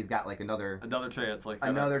 okay, so now he's got like another chance,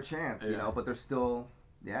 chance, but they're still,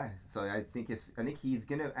 So I think he's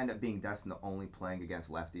gonna end up being destined to only playing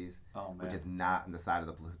against lefties, which is not on the side of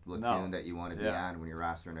the platoon that you want to be on when you're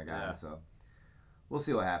rostering a guy. Yeah. So we'll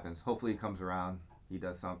see what happens. Hopefully he comes around, he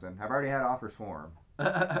does something. I've already had offers for him.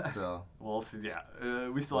 So we'll see. Yeah,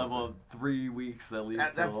 we still have 3 weeks at least.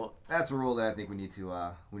 That's a rule that I think we need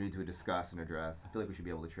to discuss and address. I feel like we should be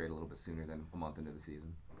able to trade a little bit sooner than a month into the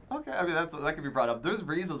season. Okay, I mean that can be brought up. There's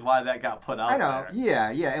reasons why that got put out. I know.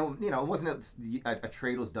 There. Yeah, and it wasn't a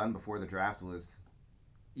trade was done before the draft was,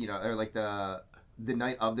 or like the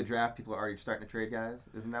night of the draft, people are already starting to trade guys.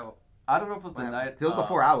 Isn't that what? I don't know if it was the night. It was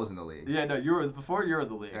before I was in the league. Yeah, no, before you were in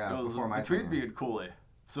the league. Yeah, it was before my between me and Cooley.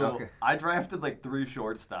 So I drafted like 3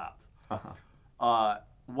 shortstops.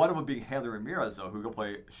 One of them being Hanley Ramirez, though, who could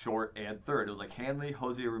play short and third. It was like Hanley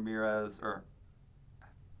Ramirez,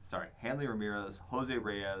 Jose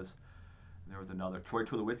Reyes. There was another, Troy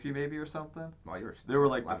Tulowitzki maybe or something. They were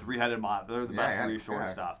like the 3-headed monster. They were the best 3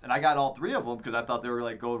 shortstops. Yeah. And I got all 3 of them because I thought they were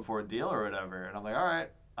like going for a deal or whatever. And I'm like, all right.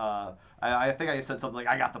 I think I said something like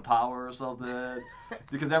I got the power or something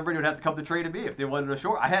because everybody would have to come to trade to me if they wanted a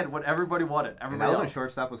short. I had what everybody wanted. Everybody else.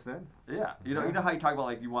 Shortstop was thin. Yeah, you know how you talk about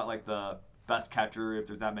like you want like the best catcher if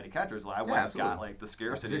there's not many catchers. Like I went and got like the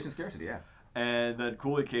scarcity. Position scarcity, yeah. And then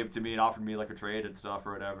Cooley came to me and offered me like a trade and stuff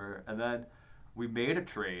or whatever. And then we made a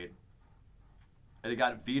trade, and it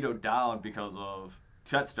got vetoed down because of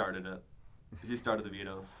Chet started it. He started the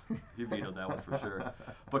vetoes. He vetoed that one for sure.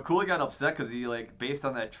 But Cooley got upset because he like based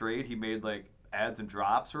on that trade he made like adds and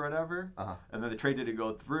drops or whatever. And then the trade didn't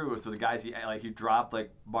go through. So the guys he dropped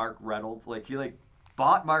like Mark Reynolds. Like he like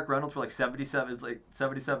bought Mark Reynolds for like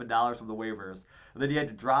 $77 from the waivers. And then he had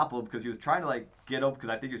to drop him because he was trying to like get him because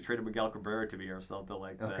I think he was trading Miguel Cabrera to me or something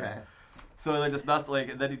like that. Okay. So they just messed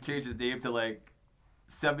and then he changed his name to like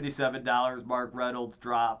 $77 Mark Reynolds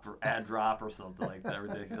drop or ad drop or something like that.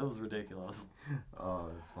 Ridiculous. It was ridiculous. Oh,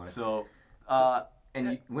 that's funny. So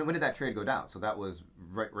when did that trade go down? So that was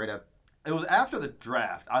right at. It was after the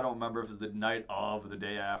draft. I don't remember if it was the night of or the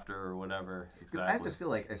day after or whatever. Exactly. I just feel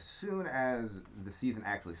like as soon as the season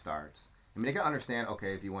actually starts, I mean, I can understand,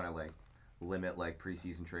 okay, if you want to like limit like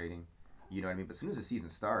preseason trading, you know what I mean? But as soon as the season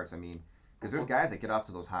starts, I mean, because there's guys that get off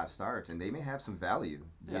to those hot starts and they may have some value,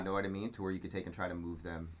 you know what I mean? To where you could take and try to move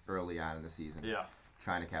them early on in the season. Yeah.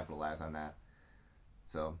 Trying to capitalize on that.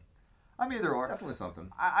 So. I'm either or. Definitely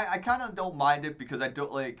something. I kind of don't mind it because I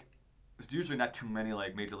don't like. there's usually not too many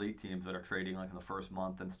like major league teams that are trading like in the first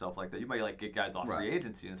month and stuff like that. You might like get guys off free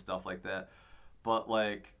agency and stuff like that, but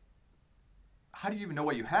like, how do you even know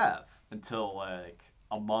what you have until like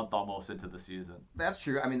a month almost into the season? That's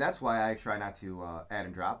true. I mean, that's why I try not to add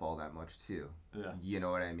and drop all that much too. Yeah. You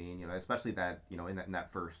know what I mean? You know, especially that in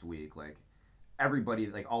that first week, like everybody,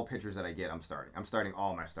 like all pitchers that I get, I'm starting. I'm starting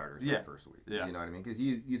all my starters that first week. Yeah. You know what I mean? Because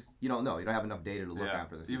you don't know. You don't have enough data to look at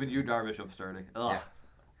for this. Even you, Darvish, I'm starting. Ugh. Yeah.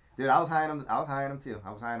 Dude, I was high on him. I was high on him too.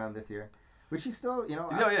 I was high on him this year, which he's still, he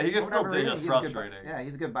gets still just frustrating.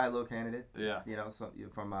 He's a good buy low candidate. Yeah. You know, so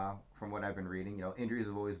from what I've been reading, injuries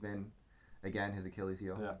have always been, again, his Achilles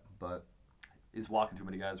heel. Yeah. But he's walking too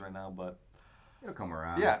many guys right now, but it'll come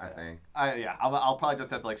around. Yeah. I think. I'll probably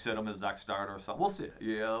just have to like sit him as next starter or something. We'll see.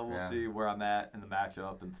 Yeah, we'll see where I'm at in the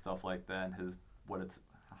matchup and stuff like that. And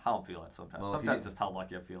how I'm feeling sometimes. Well, sometimes just how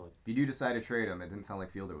lucky I'm feeling. If you do decide to trade him, it didn't sound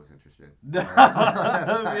like Fielder was interested. No.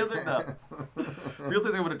 Fielder, no.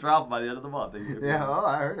 Fielder, they would have dropped him by the end of the month. I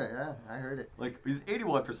heard it. Yeah, I heard it. Like, he's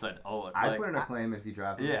 81%. I'd put in a claim if you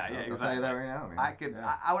dropped him. Yeah, exactly. I'll tell you that right now, man.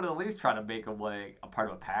 I would at least try to make him like a part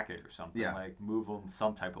of a package or something. Yeah. Like move him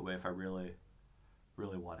some type of way if I really,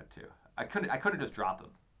 really wanted to. I couldn't just drop him.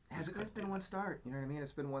 It's been one start. You know what I mean?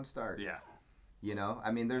 It's been one start. Yeah. I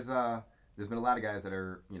mean, there's been a lot of guys that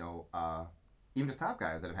are, even just top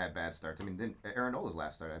guys that have had bad starts. I mean, Aaron Nola's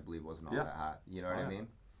last start, I believe, wasn't all that hot. You know what I mean?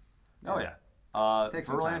 Oh, yeah.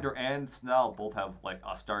 Verlander and Snell both have, like,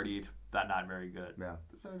 a start each. That's not very good. Yeah.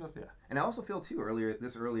 Yeah. And I also feel, too,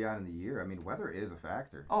 early on in the year, I mean, weather is a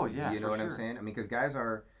factor. Oh, yeah, You know what I'm saying? I mean, because guys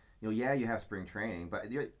are, you have spring training, but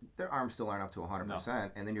their arms still aren't up to 100%. No.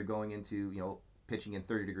 And then you're going into, pitching in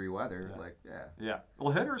 30-degree weather, Yeah.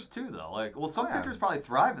 Well, hitters too, though. Like, some pitchers probably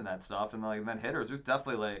thrive in that stuff, and then hitters. There's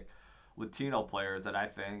definitely like Latino players that I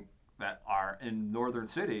think that are in northern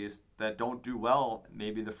cities that don't do well.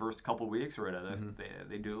 Maybe the first couple weeks or whatever.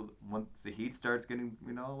 They do once the heat starts getting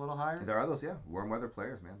a little higher. There are those warm weather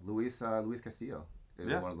players, man. Luis Castillo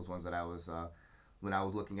is one of those ones that I was. When I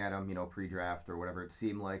was looking at him, pre-draft or whatever, it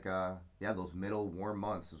seemed like, those middle warm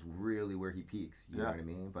months is really where he peaks. You know what I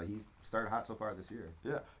mean? But he started hot so far this year.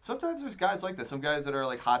 Yeah. Sometimes there's guys like that. Some guys that are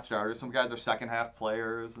like hot starters. Some guys are second half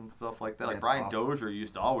players and stuff like that. Like Brian Dozier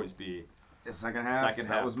used to always be. The second half.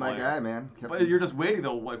 That was my guy, man. But you're just waiting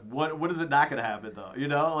though. Like, what is it not going to happen though?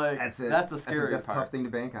 Like that's it. That's the scary part. That's a tough thing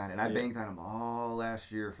to bank on, and I banked on him all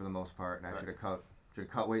last year for the most part, and I should have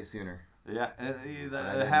cut weight sooner. Yeah,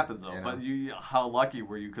 it happens though. But how lucky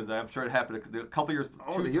were you? Because I'm sure it happened a couple years,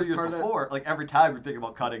 2-3 years before. Like every time you're thinking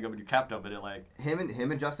about cutting him, and you kept him, and it like him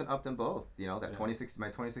and Justin Upton both. That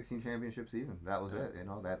 2016 championship season. That was it.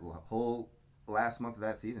 That whole last month of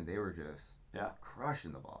that season, they were just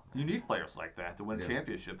crushing the ball. You need players like that to win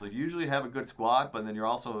championships. Like you usually have a good squad, but then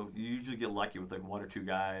you usually get lucky with like one or two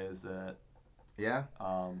guys that. Yeah.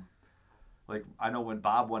 Like I know when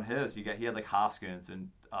Bob won his, he had like Hoskins and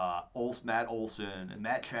Matt Olson and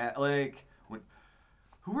Matt Chat. Like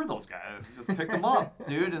who were those guys? He just picked them up,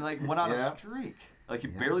 dude, and like went on a streak. Like he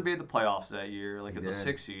barely made the playoffs that year, like at the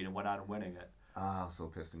 6th seed, and went on winning it. I was so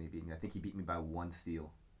pissed when he beat me. I think he beat me by one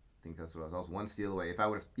steal. I think that's what I was. I was one steal away. If I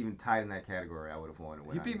would have even tied in that category, I would have won.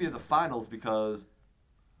 He beat me in the finals because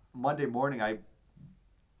Monday morning I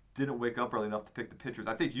didn't wake up early enough to pick the pitchers.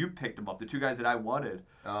 I think you picked them up. The two guys that I wanted.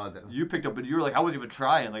 You picked up, but you were like, I wasn't even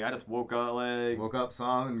trying. Like I just woke up,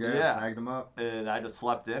 saw him, and snagged him up, and I just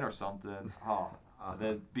slept in or something. And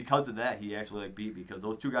then because of that, he actually beat me because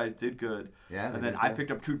those two guys did good. Yeah. And then I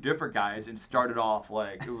picked up two different guys and started off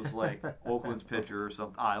like it was like Oakland's pitcher or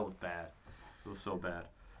something. It was bad. It was so bad.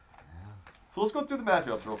 Yeah. So let's go through the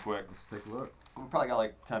matchups real quick. Let's take a look. We probably got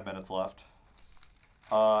like 10 minutes left.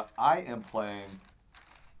 I am playing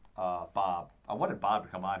Bob. I wanted Bob to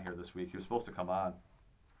come on here this week. He was supposed to come on,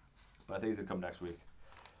 but I think he's gonna come next week.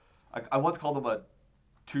 I once called him a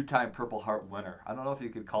 2-time Purple Heart winner. I don't know if you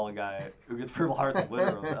could call a guy who gets Purple Hearts a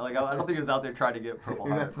winner. Like I don't think he was out there trying to get Purple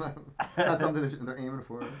Hearts. That's something they're aiming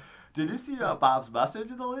for. Did you see Bob's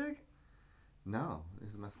message in the league? No.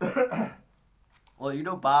 Is the message?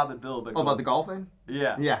 Well, Bob and Bill have been about the golfing?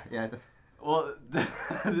 Yeah. Yeah. Well,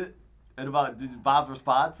 and about Bob's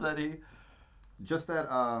response that he... Just that,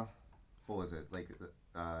 what was it? Like,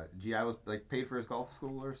 GI was, like, paid for his golf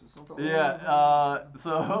school or something? Yeah,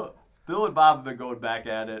 so Bill and Bob have been going back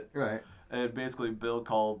at it. Right. And basically Bill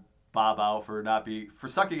called Bob out for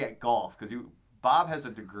sucking at golf. Because Bob has a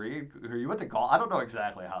degree, or he went to golf. I don't know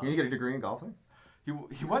exactly how. Can you get a degree in golfing?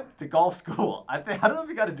 He went to golf school. I don't know if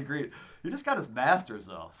he got a degree. He just got his master's,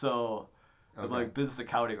 though. So, like, business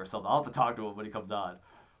accounting or something. I'll have to talk to him when he comes on.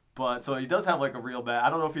 But so he does have like a real bad. I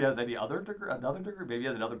don't know if he has another degree. Maybe he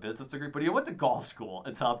has another business degree. But he went to golf school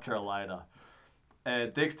in South Carolina,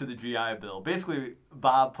 and thanks to the GI Bill, basically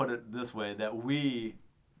Bob put it this way that we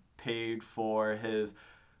paid for his.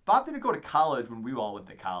 Bob didn't go to college when we all went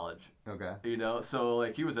to college. Okay. So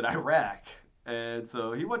like he was in Iraq, and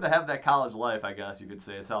so he wanted to have that college life, I guess you could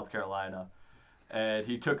say, in South Carolina. And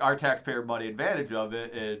he took our taxpayer money advantage of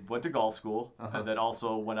it and went to golf school, and then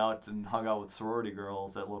also went out and hung out with sorority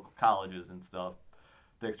girls at local colleges and stuff.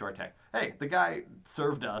 Thanks to our tax. Hey, the guy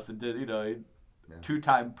served us and did,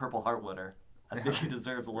 two-time Purple Heart winner. I think he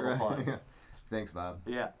deserves a little fun. Yeah. Thanks, Bob.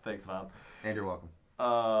 Yeah, thanks, Bob. And you're welcome.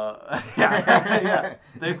 Yeah.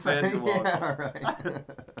 Thanks, man. You're welcome. Yeah,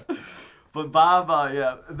 right. But Bob,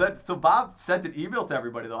 so Bob sent an email to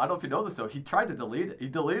everybody, though. I don't know if you know this, though. He tried to delete it. He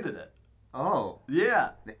deleted it. Oh.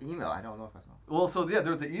 Yeah. The email, I don't know if I saw. Well, so yeah,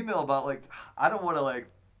 there was an email about like I don't want to like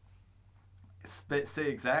say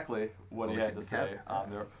exactly what he had to say on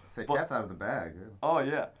there. Say cat's out of the bag. Oh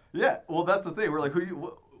yeah, yeah. Well, that's the thing. We're like,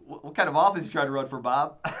 what kind of office you trying to run for,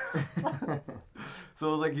 Bob?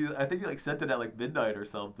 So it was like I think he like sent it at like midnight or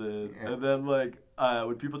something, and then like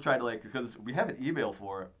when people try to like because we have an email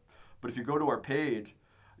for it, but if you go to our page,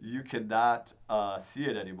 you cannot see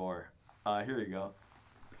it anymore. Here you go.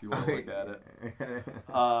 If you want to look at it.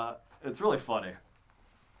 It's really funny.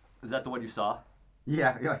 Is that the one you saw?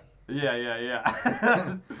 Yeah. Yeah. Yeah,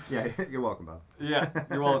 you're welcome, Bob. Yeah,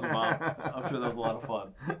 you're welcome, Bob. I'm sure that was a lot of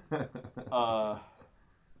fun.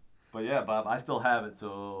 But yeah, Bob, I still have it,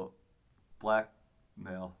 so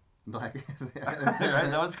blackmail. Black. Right? Is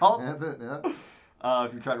that what it's called? That's it, yeah.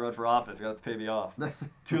 If you try to run for office, you're going to have to pay me off.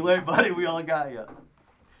 Too late, buddy. We all got you.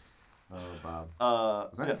 Oh, Bob.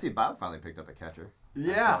 It was nice to see Bob finally picked up a catcher.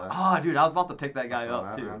 Yeah. Oh, dude, I was about to pick that guy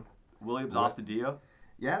up, too. Man. Williams Astudillo.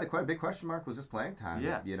 Yeah, the quite big question mark was just playing time.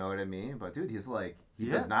 Yeah. You know what I mean? But, dude, he's like, he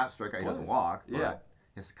does not strike out. He doesn't walk. But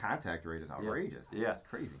his contact rate is outrageous. Yeah. It's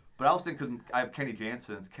crazy. But I was thinking, because I have Kenny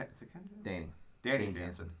Jansen. Is it Kenny Jansen? Danny Jansen.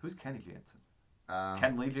 Jansen. Who's Kenny Jansen?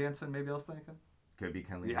 Ken Lee Jansen, maybe I was thinking? Could be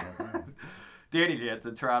Ken Lee Jansen. Danny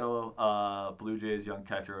Jansen, Toronto Blue Jays young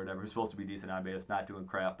catcher or whatever, who's supposed to be decent on base, not doing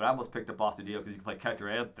crap. But I almost picked up Astudillo because you can play catcher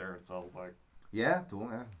and third, so I was like... Yeah, cool,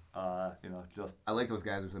 yeah. Just... I like those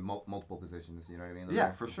guys who's in multiple positions, you know what I mean? Those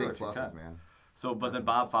yeah, for sure, big pluses, man. So, but then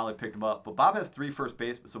Bob finally picked him up. But Bob has 3 first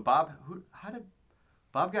basemen. So Bob,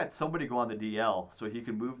 Bob got somebody go on the DL, so he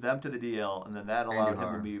could move them to the DL, and then that allowed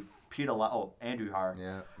him to move Pete Alonso. Oh, Andrew Har.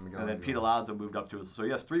 Yeah. And then Pete Alonso moved up to us. So he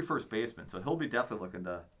has 3 first basemen. So he'll be definitely looking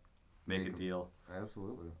to make a deal.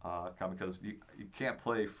 Absolutely. Because you can't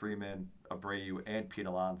play Freeman, Abreu, and Pete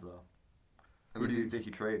Alonso. Who do you think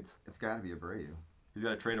he trades? It's got to be Abreu. He's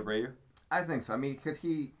going to trade Abreu? I think so. I mean, because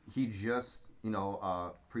he just,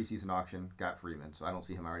 preseason auction got Freeman, so I don't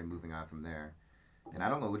see him already moving on from there. And I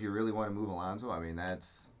don't know, would you really want to move Alonso? I mean, that's...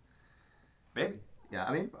 Maybe. Yeah,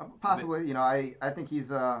 I mean, possibly. I think he's,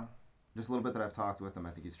 just a little bit that I've talked with him,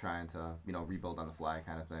 I think he's trying to, rebuild on the fly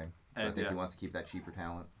kind of thing. So I think he wants to keep that cheaper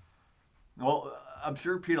talent. Well, I'm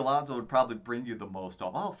sure Pete Alonso would probably bring you the most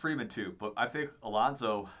off. Well, Freeman too, but I think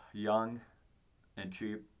Alonso, young and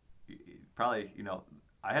cheap, probably,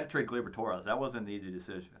 I had to trade Gleyber Torres. That wasn't an easy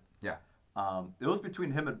decision. Yeah. It was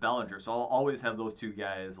between him and Bellinger, so I'll always have those 2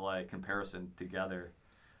 guys, comparison together.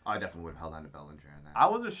 I definitely would have held on to Bellinger in that. I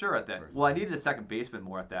wasn't sure at that. Well, I needed a second baseman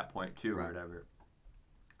more at that point, too, or whatever.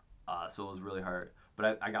 So it was really hard.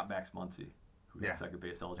 But I got Max Muncy, who got second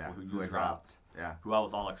base eligible, who you dropped. Yeah. Who I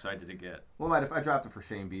was all excited to get. Well, I dropped it for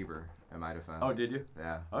Shane Bieber in my defense. Oh, did you?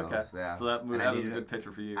 Yeah. Okay. So that was a good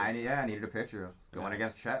pitcher for you. I needed a pitcher. Going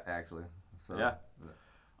against Chet, actually. So. Yeah.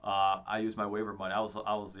 I used my waiver money.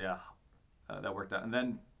 That worked out. And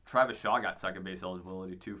then Travis Shaw got second base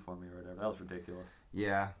eligibility, too, for me or whatever. That was ridiculous.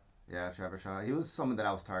 Yeah, Travis Shaw. He was someone that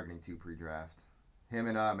I was targeting, too, pre-draft. Him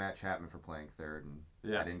and Matt Chapman for playing third, and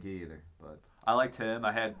I didn't get either. But I liked him.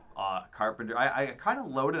 I had Carpenter. I kind of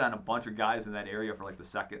loaded on a bunch of guys in that area for, the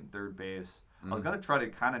second and third base. I was going to try to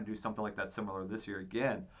kind of do something like that similar this year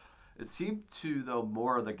again. It seemed though,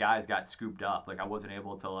 more of the guys got scooped up. I wasn't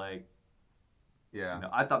able to, Yeah.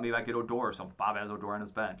 I thought maybe I could Odor or something. Bob has Odor on his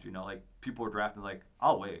bench. People were drafting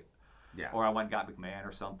I'll wait. Yeah. Or I went and got McMahon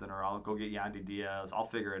or something, or I'll go get Yandy Diaz. I'll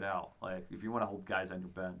figure it out. If you want to hold guys on your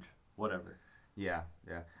bench, whatever. Yeah.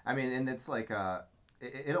 I mean, and it's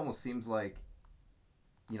it almost seems like,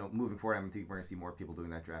 moving forward, I think we're going to see more people doing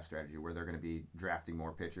that draft strategy where they're going to be drafting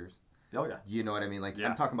more pitchers. Oh, yeah. You know what I mean?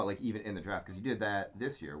 I'm talking about, even in the draft, because you did that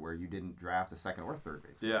this year where you didn't draft a second or third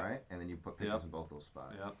baseman, right? And then you put pitchers in both those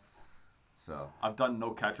spots. Yep. So I've done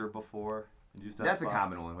no catcher before. And used that's a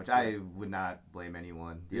common one, which I would not blame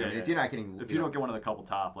anyone. If you're not getting... If you don't get one of the couple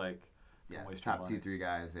top, Yeah, waste your top money. 2-3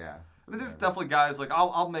 guys. Yeah. I mean, there's definitely guys like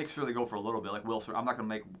I'll make sure they go for a little bit. Like Wilson, I'm not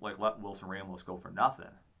gonna let Wilson Ramos go for nothing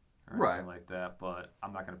or anything like that. But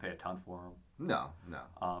I'm not gonna pay a ton for him. No.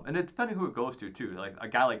 And it's depending who it goes to too. Like a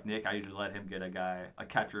guy like Nick, I usually let him get a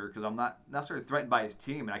catcher because I'm not necessarily threatened by his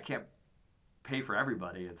team, and I can't pay for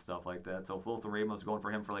everybody and stuff like that. So if Wilson Ramos is going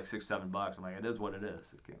for him for like $6-7, I'm like, it is what it is.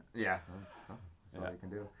 It can't. Yeah. That's all you can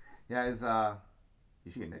do. Yeah,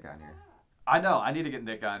 you should get Nick on here. I know. I need to get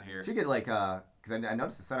Nick on here. You should get like because I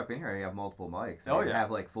noticed the setup in here. You have multiple mics. Oh yeah. You have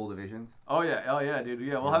like full divisions. Oh yeah, dude.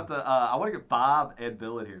 Yeah, we'll have to. I want to get Bob and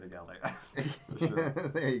Bill in here together. For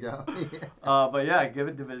sure. There you go. But yeah, give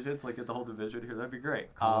it divisions. Like get the whole division here. That'd be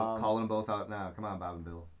great. Calling them both out now. Come on, Bob and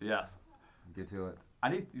Bill. Yes. Get to it.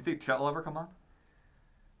 You think Chet will ever come on?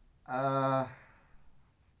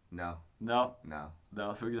 No. No.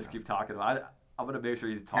 So we just keep talking about it. I'm gonna make sure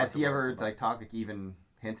he's talking. Has he ever even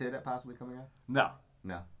hinted at possibly coming on?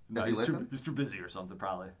 No. Does he listen? He's too busy or something,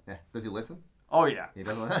 probably. Yeah. Does he listen? Oh yeah. He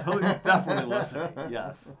does. He's definitely listening.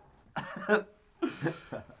 Yes. So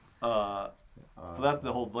that's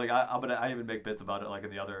the whole like I even make bits about it like in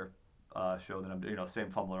the other show that I'm same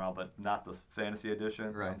Fumblin Around but not the fantasy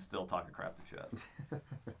edition. Right. I'm still talking crap to Chet.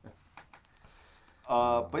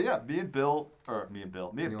 But yeah, me and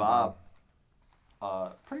Bob.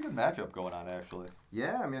 Pretty good matchup going on actually.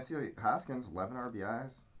 Yeah, I mean I see like Hoskins 11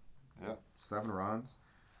 RBIs. Yeah. 7 runs.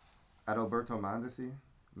 Adalberto Mondesi,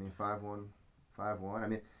 I mean 5-1. I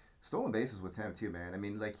mean stolen bases with him too, man. I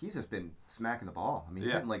mean like he's just been smacking the ball. I mean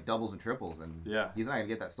he's hitting like doubles and triples, and he's not gonna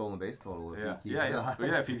get that stolen base total if he keeps.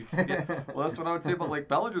 If he get, well, that's what I would say. But like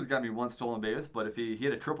Bellinger's got me 1 stolen base, but if he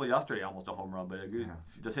hit a triple yesterday, almost a home run. But if you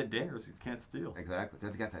just hit dingers, he can't steal. Exactly.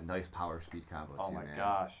 He's got that nice power speed combo too, man. Oh my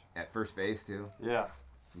gosh. At first base too. Yeah.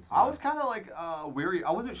 I was kind of like weary.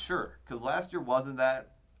 I wasn't sure because last year wasn't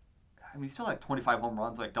that. I mean, he still had 25 home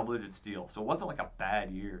runs, like double-digit steals, so it wasn't like a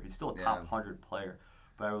bad year. He's still a top 100 player,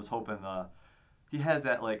 but I was hoping he has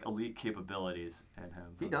that like elite capabilities in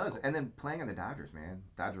him. He does, and then playing on the Dodgers, man,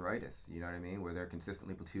 Dodgeritis. You know what I mean? Where they're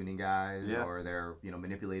consistently platooning guys, or they're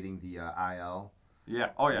manipulating the IL. Yeah.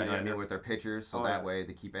 Oh yeah. You know what I mean with their pitchers, so that way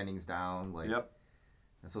they keep innings down. Like. Yep.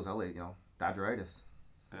 That's those LA, Dodgeritis.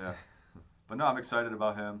 Yeah. But no, I'm excited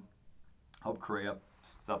about him. Hope Correa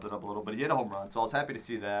stepped it up a little, but he hit a home run, so I was happy to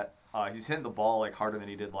see that. He's hitting the ball like harder than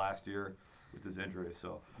he did last year with his injury.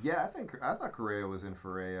 So yeah, I thought Correa was in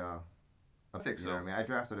for a. I think so. I mean, I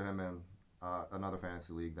drafted him in another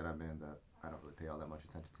fantasy league that I'm in that I don't really pay all that much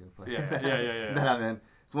attention to. But Yeah. That I'm in.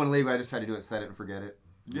 It's one league where I just try to do it, set it, and forget it.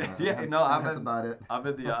 That's about it. I'm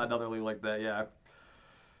in the another league like that. Yeah.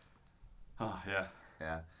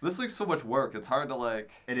 Yeah. This league's so much work. It's hard to like.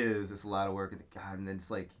 It is. It's a lot of work. God, and then it's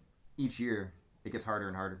like each year it gets harder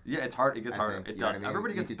and harder. Yeah, it's hard. It gets harder. It does. I mean?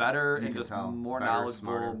 Everybody gets better and just more knowledgeable,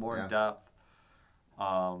 smarter, more in depth.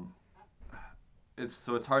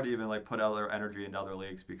 It's hard to even like put other energy into other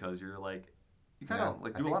leagues because you're like you kind of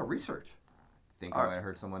do a lot of research. Think I might have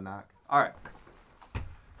heard someone knock. All right.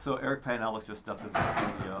 So Eric Panellis just stepped into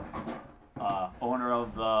the studio. Owner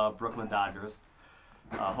of the Brooklyn Dodgers.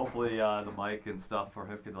 Hopefully the mic and stuff for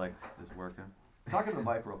him is working. Talk to the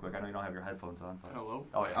mic real quick. I know you don't have your headphones on. But... Hello.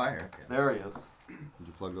 Oh yeah. I hear it. There he is. Did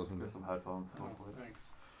you plug those in? There's some headphones.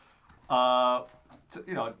 Oh,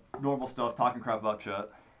 thanks. Normal stuff. Talking crap about Chet.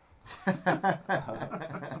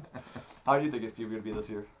 How do you think his team going to be this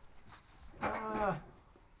year? I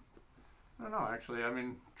don't know. Actually, I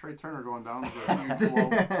mean Trey Turner going down is a huge blow.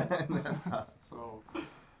 So.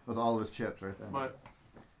 Was all of his chips right there. But.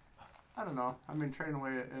 I don't know. I mean, trading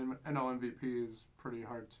away an NL MVP is pretty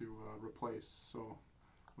hard to replace. So,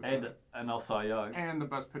 and NL Cy Young, and the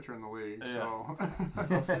best pitcher in the league. Yeah. So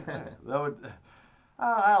that would.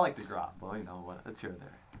 I like DeGrom. Well, you know what? It's here or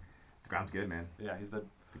there. DeGrom's good, man. Yeah, he's been.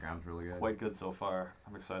 DeGrom's really good. Quite good so far.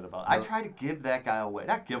 I'm excited about it. I tried to give that guy away.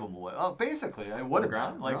 Not give him away. Basically, I would have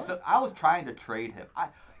done. Like, so I was trying to trade him.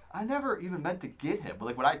 I never even meant to get him. But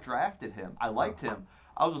like when I drafted him, I liked him.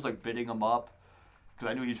 I was just like bidding him up.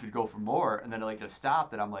 Because I knew he should go for more, and then it just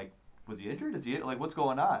stopped, and I'm like, was he injured? Is he like what's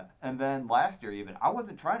going on? And then last year even, I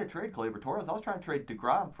wasn't trying to trade Gleyber Torres. I was trying to trade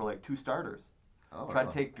DeGrom for like 2 starters. Try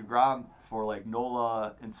to take DeGrom for like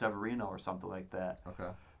Nola and Severino or something like that. Okay.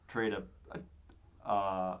 Trade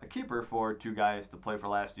a keeper for 2 guys to play for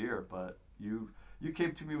last year, but you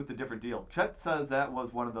came to me with a different deal. Chet says that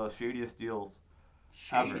was one of the shadiest deals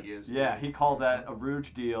ever. Yeah, he called that a Rouge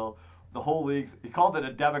deal. The whole league, he called it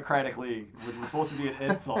a Democratic league, which was supposed to be an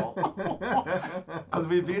insult. Because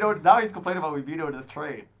we vetoed, now he's complaining about we vetoed his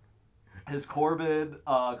trade. his Corbin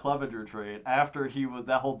Clevenger trade after he was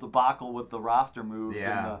that whole debacle with the roster moves.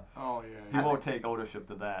 Yeah. He won't take ownership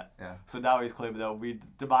to that. Yeah. So now he's claiming that we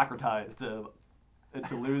democratized him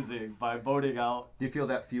into losing by voting out. Do you feel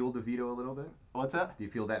that fueled the veto a little bit? What's that? Do you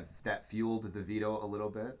feel that fueled the veto a little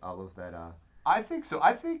bit? All of that. I think so.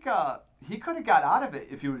 I think he could have got out of it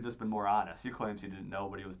if he would have just been more honest. He claims he didn't know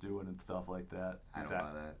what he was doing and stuff like that. I don't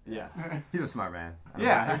buy that. Yeah. He's a smart man.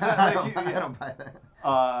 Yeah. I don't buy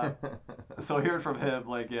that. So hearing from him,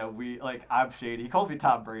 I'm shady. He calls me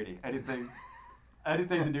Tom Brady. Anything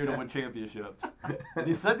to do to win championships. And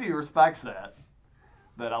he said he respects that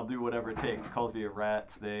I'll do whatever it takes. He calls me a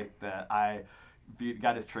rat snake, that I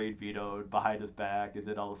got his trade vetoed behind his back and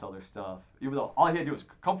did all this other stuff. Even though all he had to do was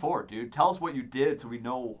come forward, dude. Tell us what you did so we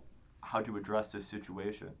know how to address this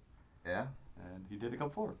situation. Yeah. And he didn't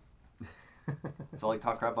come forward. So I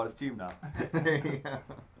talk crap about his team now. There you go.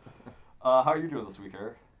 How are you doing this week,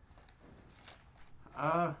 Eric?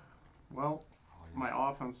 Well, my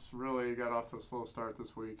offense really got off to a slow start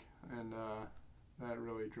this week, and that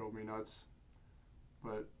really drove me nuts.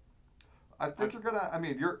 But I think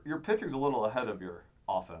your pitching's a little ahead of your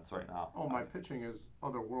offense right now. Oh, my pitching is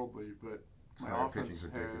otherworldly, but my offense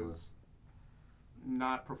has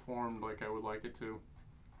not performed like I would like it to.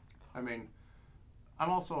 I mean,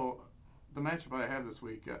 the matchup I have this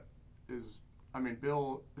week is,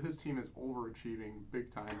 Bill, his team is overachieving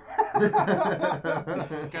big time.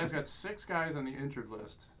 The guy's got 6 guys on the injured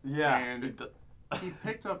list. Yeah. And he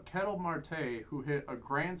picked up Ketel Marte, who hit a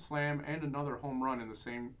grand slam and another home run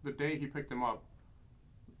the day he picked him up.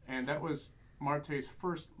 And that was Marte's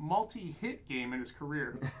first multi-hit game in his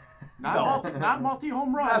career. Not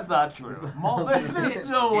multi-home run. That's not true. There's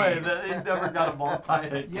no way that he never got a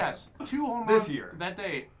multi-hit. Yes, 2 home runs this year. That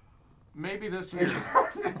day. Maybe this year.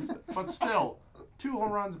 But still, 2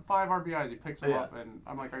 home runs and 5 RBIs. He picks them up, and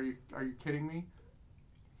I'm like, are you kidding me?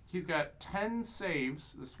 He's got 10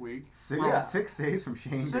 saves this week. 6 saves from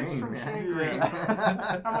Shane Green. 6 from Shane Green.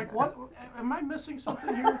 I'm like, what? Am I missing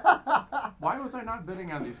something here? Why was I not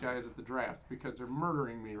bidding on these guys at the draft? Because they're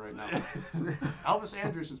murdering me right now. Elvis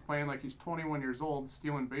Andrus is playing like he's 21 years old,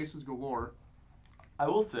 stealing bases galore. I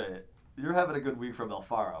will say, you're having a good week from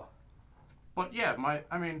Alfaro. But yeah,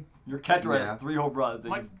 your catcher has 3 home runs.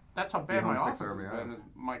 That's how bad my offense has been.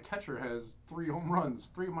 My catcher has 3 home runs.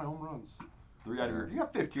 3 of my home runs. 3 out of you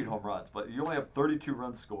got 15 home runs, but you only have 32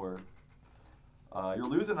 runs scored. You're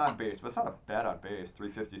losing on base, but it's not a bad on base.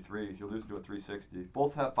 353. You're losing to a 360.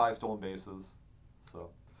 Both have 5 stolen bases,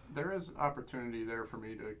 so there is opportunity there for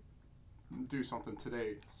me to do something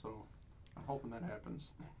today. So I'm hoping that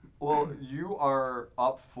happens. Well, you are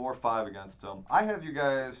up 4-5 against them. I have you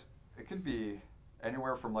guys. It could be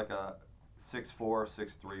anywhere from like a 6-4,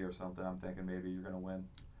 6-3 or something. I'm thinking maybe you're gonna win.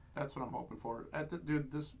 That's what I'm hoping for.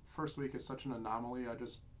 Dude, this first week is such an anomaly. I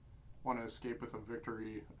just want to escape with a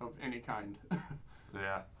victory of any kind.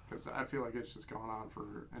 Yeah. Because I feel like it's just going on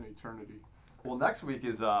for an eternity. Well, next week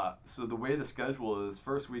is so the way the schedule is.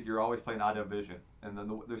 First week you're always playing out of division, and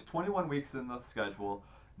then there's 21 weeks in the schedule.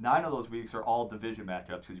 9 of those weeks are all division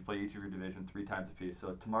matchups because you play each of your division 3 times apiece.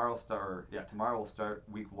 So tomorrow will start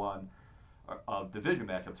week 1 of division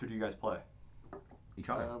matchups. Who do you guys play? Each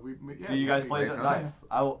other. Do you guys play that? Nice.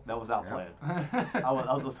 That was outplayed. I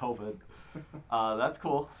was just hoping. That's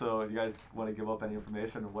cool. So you guys want to give up any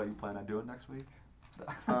information on what you plan on doing next week?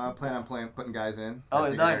 Plan on putting guys in. Oh,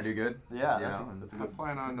 nice. Nice. Do good. Yeah, that's a good. I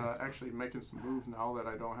plan on actually making some moves now that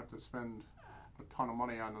I don't have to spend a ton of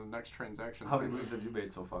money on the next transaction. How many moves have you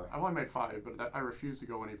made so far? I've only made 5, but I refuse to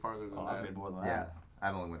go any farther than that. I've made more than that. Yeah,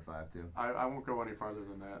 I've only went 5 too. I won't go any farther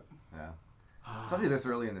than that. Yeah. Especially this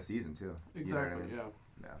early in the season too. Exactly. You know what I mean?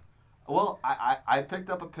 Yeah. Well, I picked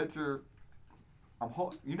up a pitcher.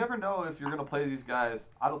 You never know if you're going to play these guys.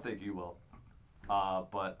 I don't think you will.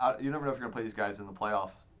 But you never know if you're going to play these guys in the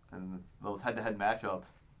playoffs, and those head-to-head matchups.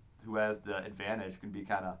 Who has the advantage can be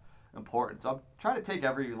kind of important. So I'm trying to take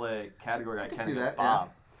every category I can against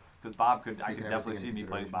Bob, because I could definitely see me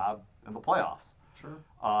playing Bob in the playoffs. Sure.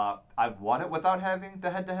 I've won it without having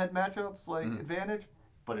the head-to-head matchups advantage,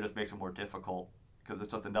 but it just makes it more difficult. Because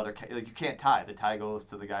it's just another you can't tie. The tie goes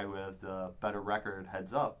to the guy who has the better record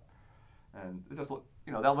heads up, and it's just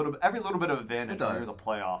every little bit of advantage when you're in the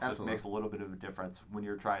playoffs just makes a little bit of a difference when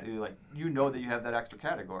you're trying to that you have that extra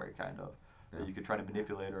category kind of that you could try to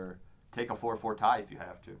manipulate or take a 4-4 tie if you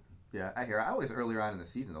have to. Yeah, I hear. I always earlier on in the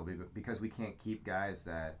season though, because we can't keep guys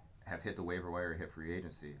that have hit the waiver wire or hit free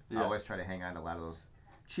agency. Yeah. I always try to hang on to a lot of those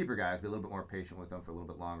cheaper guys, be a little bit more patient with them for a little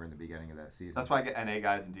bit longer in the beginning of that season. That's why I get NA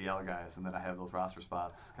guys and DL guys, and then I have those roster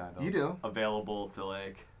spots kind of you do? available to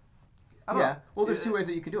Well, there's two ways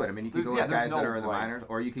that you can do it. I mean, you can go with guys that are in the minors,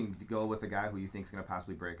 or you can go with a guy who you think is going to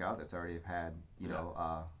possibly break out that's already had,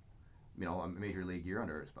 a major league year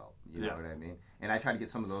under his belt. You know what I mean? And I try to get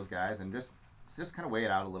some of those guys and just kind of weigh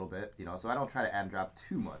it out a little bit, so I don't try to add and drop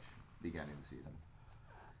too much beginning of the season.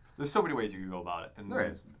 There's so many ways you can go about it. And there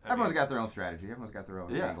is. Everyone's got their own strategy. Everyone's got their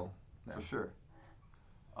own angle. Yeah, for sure.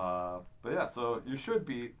 But so you should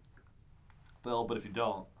beat Bill, but if you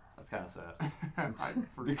don't, that's kind of sad.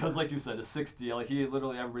 Because like you said, a 6 DL, he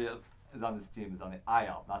literally, everybody is on this team is on the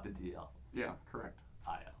IL, not the DL. Yeah, correct.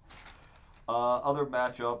 IL. Other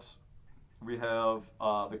matchups, we have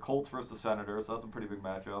the Colts versus the Senators, so that's a pretty big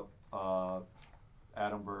matchup.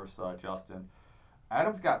 Adam versus Justin.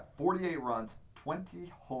 Adam's got 48 runs,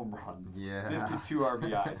 20 home runs, 52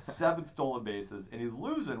 RBIs, 7 stolen bases, and he's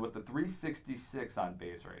losing with the 366 on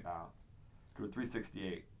base right now to a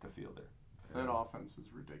 368 to Fielder. That offense is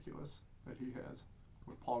ridiculous that he has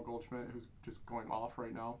with Paul Goldschmidt, who's just going off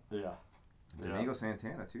right now. Yeah. Domingo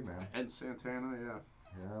Santana too, man. And Santana,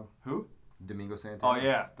 Yeah. Who? Domingo Santana. Oh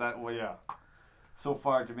yeah, So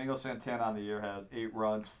far, Domingo Santana on the year has 8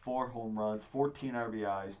 runs, 4 home runs, 14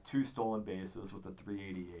 RBIs, 2 stolen bases with a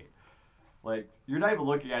 388. Like, you're not even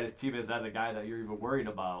looking at his team as that the guy that you're even worried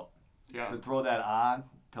about. Yeah. To throw that on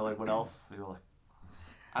to like what else? You're like,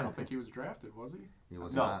 I don't think he was drafted, was he? He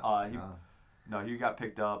was not. No, he got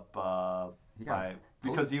picked up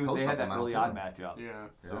because they had that early on matchup. Yeah.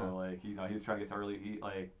 So like he was trying to get the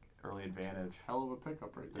early advantage. Hell of a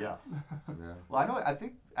pickup right there. Yes. Well, I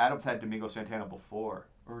think Adams had Domingo Santana before,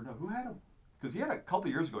 or no, who had him? Because he had a couple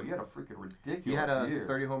years ago. He had a freaking ridiculous year. He had a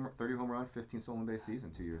 30 home run, 15 stolen base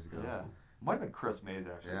season 2 years ago. Yeah. Might have been Chris Mays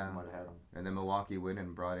actually. Yeah. Might have had him. And then Milwaukee went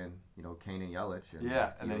and brought in, Kane and Yelich.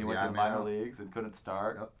 And then he went to the minor leagues and couldn't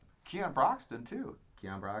start. Yep. Keon Broxton too.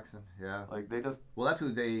 Keon Broxton, yeah. Like they just. Well, that's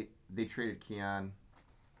who they traded Keon.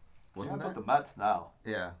 Wasn't that? With the Mets now.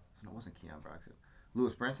 Yeah. So it wasn't Keon Broxton.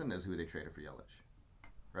 Lewis Brinson is who they traded for Yelich,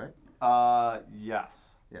 right? Yes.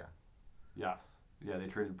 Yeah. Yes. Yeah, they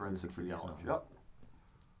traded Brinson for Yelich. Yep.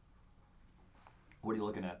 What are you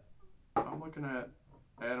looking at? I'm looking at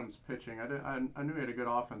Adams' pitching. I knew he had a good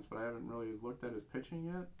offense, but I haven't really looked at his pitching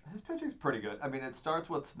yet. His pitching's pretty good. I mean, it starts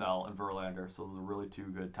with Snell and Verlander, so those are really 2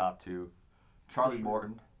 good top 2. Charlie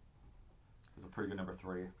Morton is a pretty good number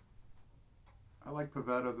 3. I like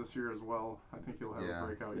Pivetta this year as well. I think he'll have a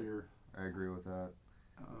breakout year. I agree with that.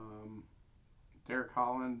 Derek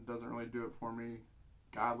Holland doesn't really do it for me.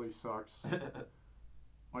 Godley sucks.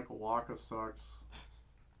 Michael Wacha sucks.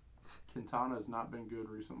 Quintana has not been good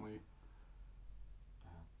recently.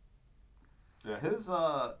 Yeah,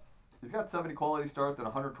 he's got 70 quality starts and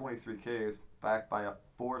 123 Ks, backed by a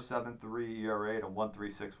 4.73 ERA and a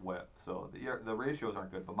 1.36 WHIP. So the ratios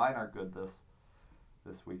aren't good, but mine aren't good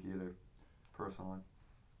this week either, personally.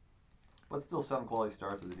 But still, 7 quality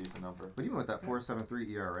starts is a decent number. But even with that 4.73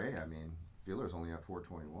 ERA, I mean, Fielder's only at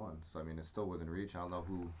 4.21, so I mean it's still within reach. I don't know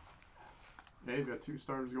who. Yeah, he's got 2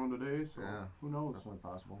 starters going today, so who knows? Definitely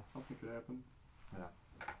possible. Something could happen. Yeah.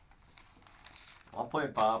 Well, I'm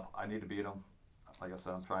playing Bob. I need to beat him. Like I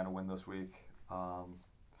said, I'm trying to win this week. Our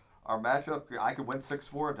matchup, I could win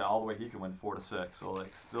 6-4, to all the way he can win 4-6. So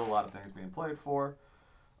like, still a lot of things being played for.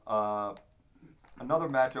 Another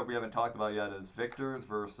matchup we haven't talked about yet is Victor's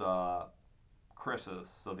versus Chris's.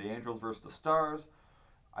 So the Angels versus the Stars.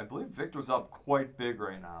 I believe Victor's up quite big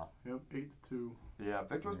right now. Yep, 8-2. Yeah,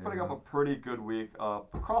 Victor's putting up a pretty good week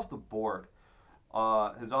across the board.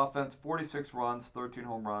 His offense, 46 runs, 13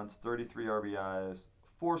 home runs, 33 RBIs,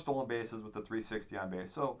 4 stolen bases with the 360 on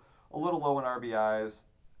base. So a little low in RBIs,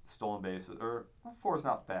 stolen bases. 4 is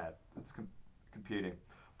not bad. It's competing.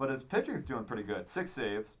 But his pitching's doing pretty good. 6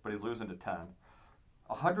 saves, but he's losing to 10.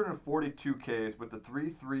 142 Ks with the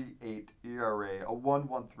 3.38 ERA, a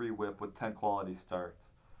 1.13 WHIP with 10 quality starts.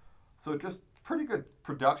 So just pretty good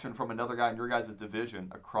production from another guy in your guys'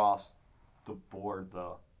 division across the board,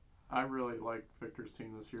 though. I really like Victor's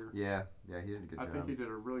team this year. Yeah, he did a good job. I think he did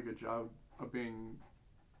a really good job of being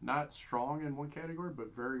not strong in one category,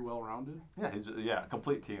 but very well-rounded. Yeah, he's a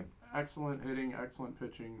complete team. Excellent hitting, excellent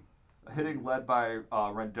pitching. Hitting led by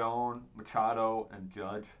Rendon, Machado, and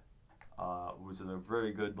Judge, which is a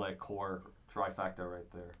very good core trifecta right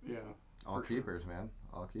there. Yeah. All keepers, man.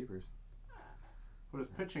 All keepers. But his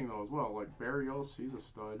pitching, though, as well. Like Barrios, he's a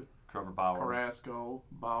stud. Trevor Bauer. Carrasco,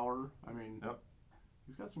 Bauer. I mean, yep.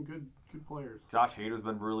 He's got some good players. Josh Hader's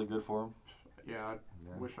been really good for him. Yeah, I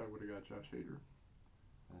wish I would have got Josh Hader.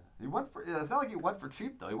 He went for. It's not like he went for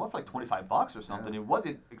cheap though. He went for like $25 or something. Yeah. He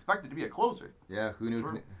wasn't expected to be a closer. Yeah, who knew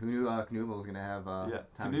Knubel was gonna have.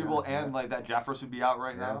 Knubel and that Jeffers would be out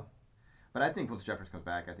right now. But I think once Jeffers comes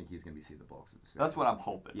back, I think he's going to be seeing the bulks of the series. That's what I'm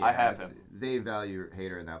hoping. Yeah, I have him. They value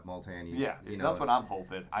Hader in that multi. And that's what I'm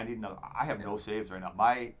hoping. I need no. I have no saves right now.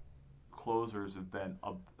 My closers have been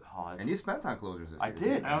and you spent on closers this year. I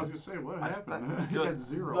did. I was going to say, what happened? You had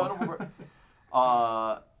 0.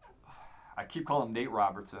 I keep calling him Nate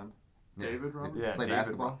Robertson. David Robertson? Yeah, play David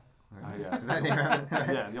basketball. Yeah. Is that Nate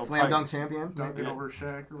Robertson? Yeah, the old Slam dunk champion. Dunking over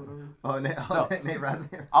Shaq or whatever. Oh, Nate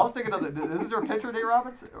Robertson. I was thinking of is there a pitcher Nate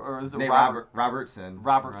Robertson or is it Nate Robertson?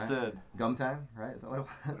 Right? Gum time, right? Is that what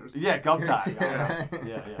it was? Yeah, gum time. Yeah.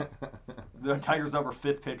 Yeah. The Tigers' number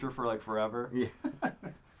 5th pitcher for like forever. Yeah.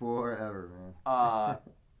 Forever, man.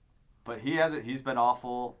 But he's been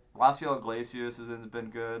awful. Raciel Iglesias has been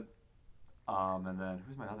good. And then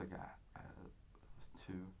who's my other guy? Those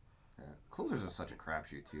 2. Yeah. Closers are such a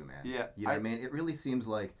crapshoot too, man. Yeah. You know what I mean? It really seems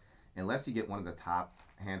like unless you get one of the top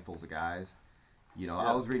handfuls of guys,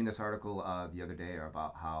 I was reading this article the other day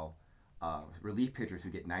about how relief pitchers who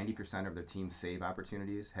get 90% of their team's save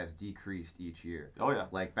opportunities has decreased each year. Oh yeah.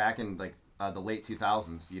 Like back in the late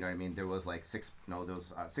 2000s, you know what I mean? There was 6%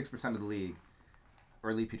 of the league.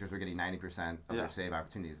 Relief pitchers were getting 90% of their save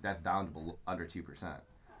opportunities. That's down to under 2%.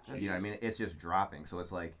 Jeez. You know what I mean? It's just dropping. So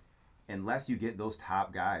it's like, unless you get those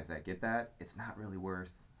top guys that get that, it's not really worth,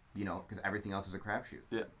 because everything else is a crapshoot.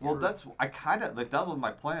 Yeah. Well, that was my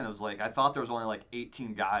plan. It was like, I thought there was only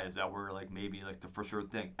 18 guys that were maybe the for sure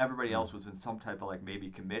thing. Everybody else was in some type of maybe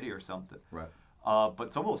committee or something. Right.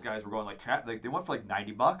 But some of those guys were going they went for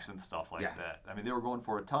 $90 and stuff like that. I mean, they were going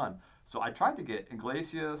for a ton. So I tried to get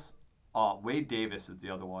Iglesias. Wade Davis is the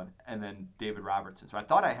other one, and then David Robertson. So I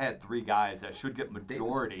thought I had 3 guys that should get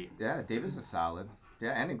majority. Davis is solid.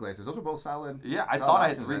 Yeah, and Iglesias. Those are both solid. Yeah, I thought I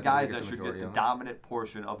had 3 guys that should get the dominant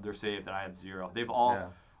portion of their saves, and I have 0. They've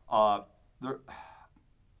all. The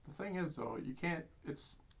thing is, though, you can't.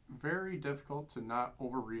 It's very difficult to not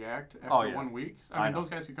overreact after 1 week. I mean, those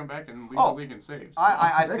guys could come back and lead the league in saves.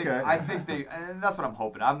 I think they, and that's what I'm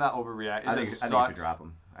hoping. I'm not overreacting. I think you should drop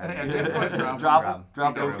them.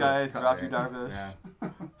 Drop those guys. Drop you, Darvish. Yeah.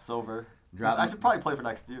 Silver. I should probably play for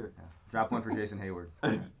next year. Yeah. Drop one for Jason Hayward.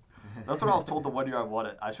 That's what I was told the 1 year I won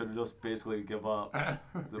it. I should have just basically give up.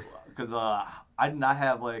 Because I did not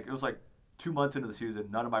have, it was 2 months into the season,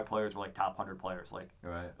 none of my players were top 100 players.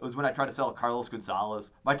 Right. It was when I tried to sell Carlos Gonzalez.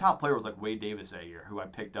 My top player was Wade Davis that year, who I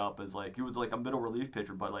picked up as he was a middle relief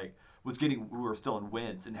pitcher, but we were still in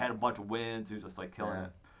wins and had a bunch of wins. He was just killing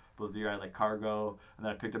it. But the year I had Cargo, and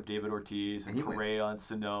then I picked up David Ortiz and Correa and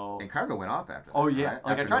Sano. And Cargo went off after that. Oh yeah,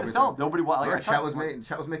 right? I tried to sell him. Nobody wanted. Chet was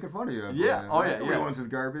making fun of you. Yeah. Oh yeah. Nobody wants his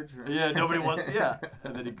garbage. Yeah. Nobody wants. Yeah.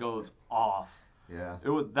 And then he goes off. Yeah.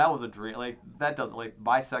 That was a dream.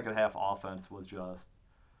 My second half offense was just.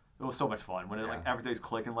 It was so much fun when everything's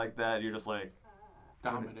clicking like that. You're just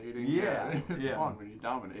dominating. Yeah. It's fun when you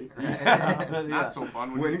dominate. Yeah. Not so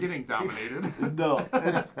fun when you're getting dominated. No.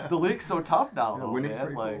 The league's so tough now, though, winning's man.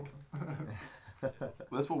 pretty cool.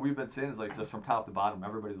 That's what we've been saying is just from top to bottom,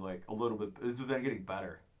 everybody's a little bit. This has been getting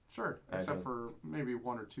better. Sure, except for maybe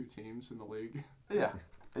 1 or 2 teams in the league. Yeah,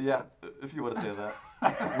 if you want to say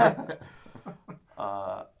that.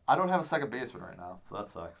 I don't have a second baseman right now, so that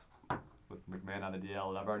sucks. With McMahon on the DL,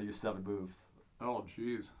 and I've already used 7 moves. Oh,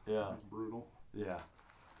 jeez. Yeah. That's brutal. Yeah.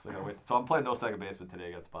 So I gotta wait. So I'm playing no second baseman today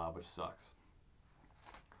against Bob, which sucks.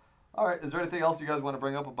 All right. Is there anything else you guys want to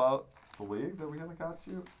bring up about the league that we haven't got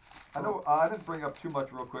to? I know I didn't bring up too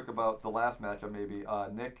much real quick about the last matchup. Maybe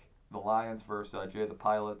Nick the Lions versus Jay the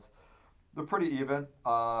Pilots. They're pretty even.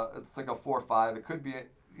 It's a 4-5. It could be.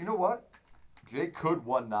 You know what? Jay could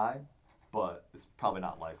 1-9, but it's probably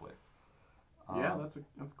not likely. Yeah,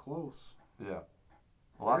 that's close. Yeah.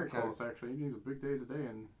 Very close, actually. He needs a big day today,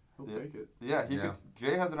 and he'll take it. Yeah,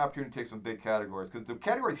 Jay has an opportunity to take some big categories because the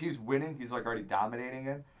categories he's winning, he's already dominating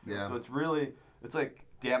in. Yeah. So it's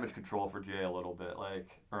damage control for Jay a little bit,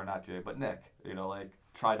 or not Jay, but Nick.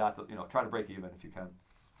 Try to break even if you can.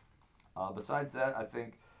 Besides that, I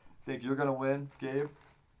think you're gonna win, Gabe.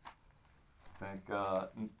 I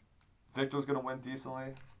think Victor's gonna win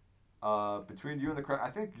decently. Between you and the crowd,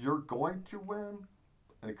 I think you're going to win,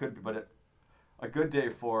 and it could be, but a good day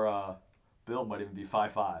for Bill might even be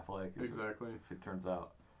 5-5. Exactly. If it turns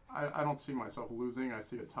out. I don't see myself losing. I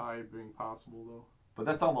see a tie being possible though. But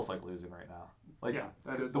that's almost like losing right now. Yeah,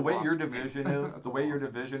 that is the way your division is. The way your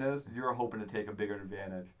division is, you're hoping to take a bigger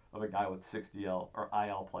advantage of a guy with 6 DL or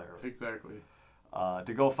IL players. Exactly.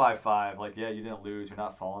 To go 5-5, you didn't lose. You're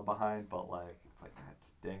not falling behind, but it's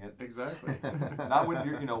dang it. Exactly. Not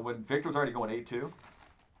when when Victor's already going 8-2.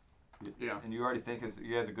 Yeah. And you already think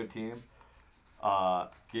he has a good team.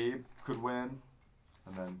 Gabe could win,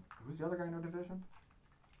 and then who's the other guy in our division?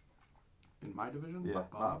 In my division? Yeah.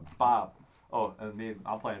 Bob. Bob. Oh, and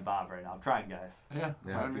I'm playing Bob right now. I'm trying, guys. Yeah.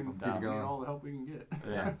 I mean, keep going. We need all the help we can get.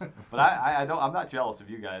 Yeah. But I'm not jealous of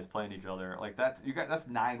you guys playing each other. Like that's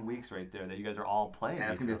 9 weeks right there that you guys are all playing. Yeah,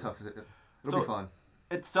 it's gonna be a tough. It'll be fun.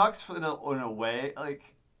 It sucks in a way, like,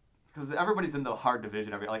 because everybody's in the hard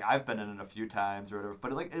division. Like I've been in it a few times or whatever.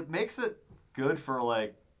 But like it makes it good for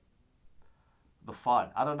like the fun.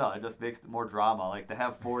 I don't know. It just makes more drama. Like to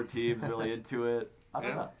have 4 teams really into it. I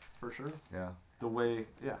don't know. For sure. Yeah. The way,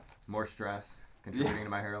 more stress contributing to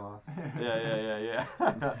my hair loss. Yeah.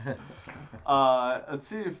 Let's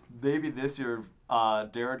see if maybe this year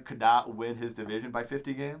Darren could not win his division by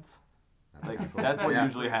 50 games. Like that's what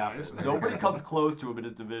usually happens. Nobody comes close to him in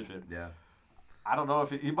his division. Yeah. I don't know if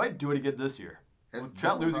he might do it again this year. With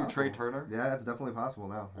Trent losing possible. Trey Turner. Yeah, that's definitely possible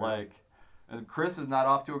now. Like, and Chris is not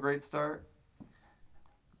off to a great start.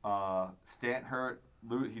 Stant hurt.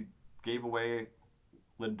 He gave away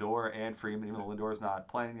Lindor and Freeman, even though Lindor's not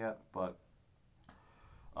playing yet. But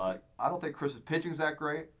I don't think Chris's pitching's that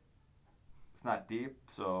great. It's not deep,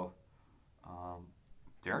 so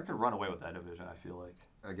Darren could run away with that division, I feel like.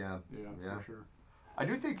 Again. Yeah, for sure. I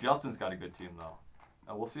do think Justin's got a good team, though.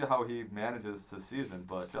 We'll see how he manages this season,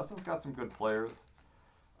 but Justin's got some good players.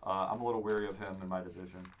 I'm a little weary of him in my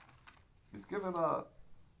division. He's given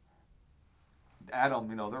Adam,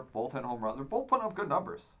 they're both hitting home runs. They're both putting up good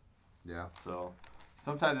numbers. Yeah. So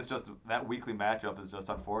sometimes it's just that weekly matchup is just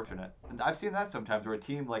unfortunate. And I've seen that sometimes where a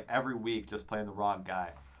team, like, every week just playing the wrong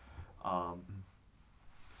guy.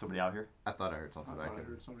 Somebody out here? I thought I heard something back there. I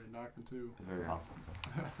heard somebody knocking, too. It's very possible.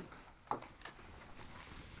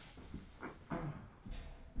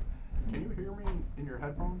 Can you hear me in your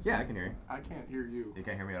headphones? Yeah, I can hear you. I can't hear you. You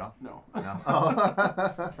can't hear me at all? No. No?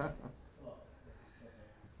 Oh.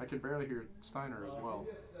 I can barely hear Steiner as well.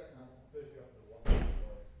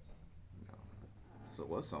 So it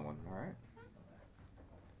was someone. All right.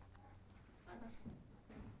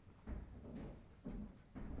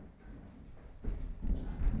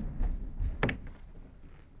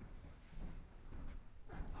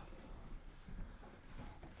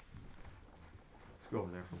 Let's go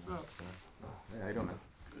over there for a minute. Yeah, how you doing, man?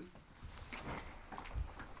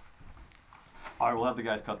 All right, we'll have the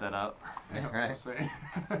guys cut that out. Yeah,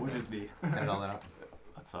 right. Which is me. Edit all that out.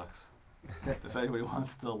 That sucks. If anybody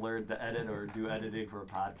wants to learn to edit or do editing for a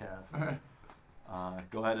podcast,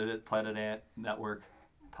 go ahead and hit Planet Network,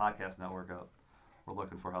 Podcast Network up. We're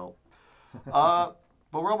looking for help. But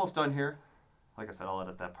we're almost done here. Like I said, I'll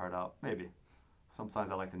edit that part out. Maybe.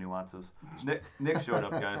 Sometimes I like the nuances. Nick showed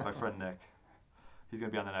up, guys. My friend Nick. He's going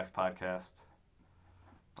to be on the next podcast.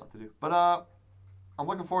 What to do. But I'm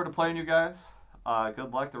looking forward to playing you guys.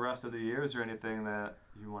 Good luck the rest of the year. Is there anything that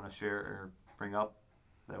you want to share or bring up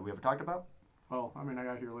that we haven't talked about? Well, I mean, I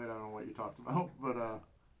got here late. I don't know what you talked about, but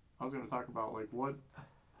I was going to talk about, like, what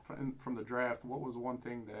from the draft, what was one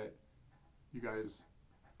thing that you guys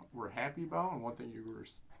were happy about and one thing you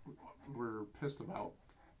were pissed about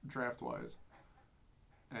draft-wise?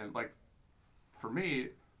 And, like, for me,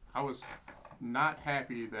 I was not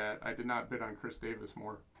happy that I did not bid on Chris Davis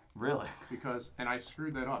more. Really? And I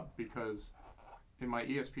screwed that up because in my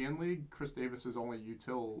ESPN league, Chris Davis is only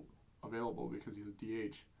util available because he's a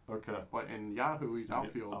DH. Okay. But in Yahoo, he's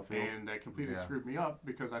outfield. And that completely screwed me up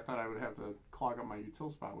because I thought I would have to clog up my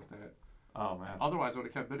util spot with that. Oh, man. Otherwise, I would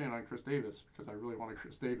have kept bidding on Chris Davis because I really wanted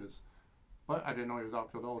Chris Davis. But I didn't know he was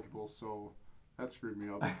outfield eligible, so that screwed me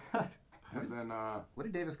up. And then... what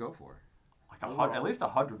did Davis go for? Like at least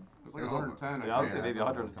 100. It was like 110. Yeah, I would say maybe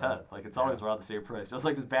 110. Like, it's always around the same price. Just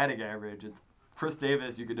like his batting average. It's Chris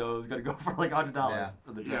Davis, you could know, is going to go for like $100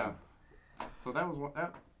 for the draft. Yeah. So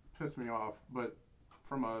that pissed me off. But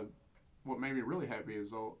what made me really happy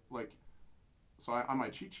is, though, like, so on my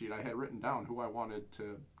cheat sheet, I had written down who I wanted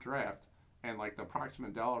to draft and, like, the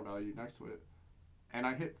approximate dollar value next to it. And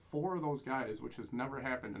I hit 4 of those guys, which has never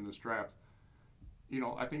happened in this draft.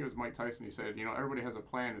 I think it was Mike Tyson. He said, everybody has a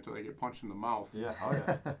plan until they get punched in the mouth. Yeah, oh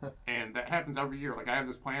yeah. And that happens every year. Like, I have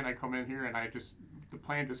this plan. I come in here, and the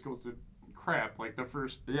plan just goes to crap. Like, the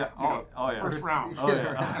first, first round. Oh,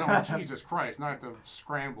 yeah. And I'm like, Jesus Christ, not to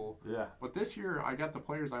scramble. Yeah. But this year, I got the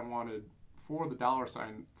players I wanted for the dollar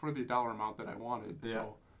amount that I wanted. Yeah.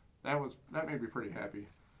 So that made me pretty happy.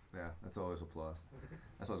 Yeah, that's always a plus.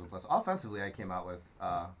 Offensively, I came out with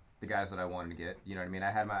the guys that I wanted to get. You know what I mean?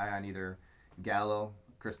 I had my eye on either Gallo,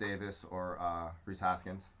 Chris Davis, or Rhys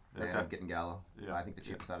Hoskins. And I'm getting Gallo. Yeah. I think the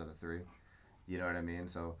cheapest out of the 3. You know what I mean?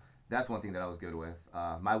 So that's one thing that I was good with.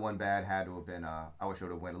 My one bad had to have been I wish I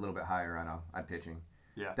would have went a little bit higher on pitching.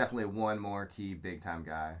 Yeah. Definitely one more key big time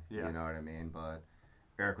guy. Yeah. You know what I mean? But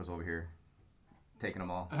Eric was over here taking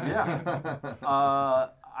them all. Yeah.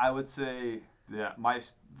 I would say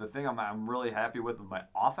the thing I'm really happy with my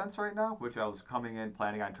offense right now, which I was coming in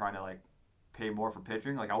planning on trying to like pay more for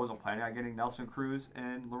pitching. Like I wasn't planning on getting Nelson Cruz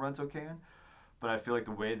and Lorenzo Cain, but I feel like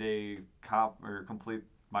the way they complete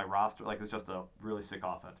my roster, like it's just a really sick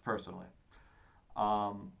offense personally.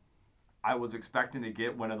 I was expecting to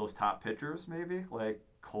get one of those top pitchers maybe like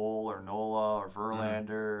Cole or Nola or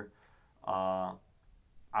Verlander.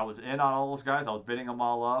 I was in on all those guys. I was bidding them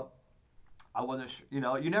all up. I wasn't, you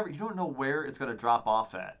don't know where it's going to drop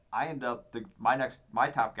off at. I end up my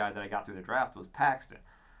top guy that I got through the draft was Paxton.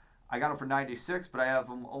 I got him for 96, but I have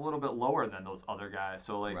him a little bit lower than those other guys.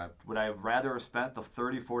 So like, would I have rather have spent the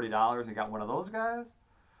 $30, $40 and got one of those guys,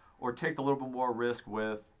 or take a little bit more risk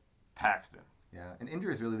with Paxton? Yeah, and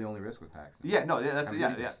injury is really the only risk with Paxton. Yeah, no, that's he's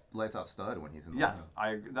lights out stud when he's in the Yes,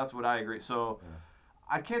 that's what I agree. So. Yeah.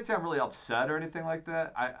 I can't say I'm really upset or anything like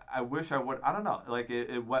that. I wish I would. I don't know. Like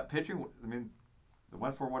it went pitching. I mean, it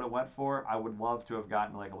went for what it went for. I would love to have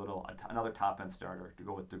gotten like another top end starter to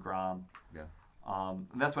go with DeGrom. Yeah. And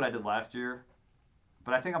that's what I did last year.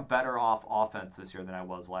 But I think I'm better off offense this year than I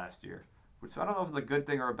was last year. Which I don't know if it's a good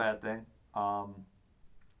thing or a bad thing.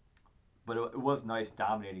 But it was nice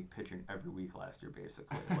dominating pitching every week last year,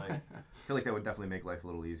 basically. Like, I feel like that would definitely make life a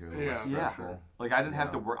little easier. Yeah. Like I didn't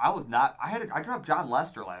have to work. I dropped John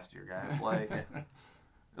Lester last year, guys. Like,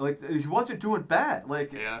 like he wasn't doing bad.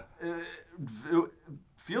 Like,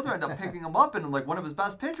 Fielder ended up picking him up and like one of his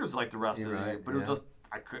best pitchers like the rest of the year. But it was just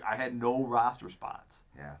I had no roster spots.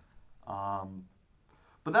 Yeah.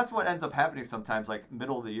 But that's what ends up happening sometimes. Like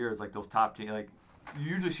middle of the year is like those top teams. Like you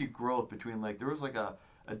usually see growth between like there was like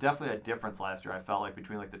definitely a difference last year. I felt like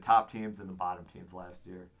between like the top teams and the bottom teams last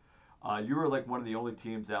year. You were like one of the only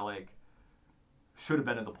teams that like should have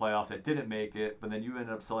been in the playoffs that didn't make it, but then you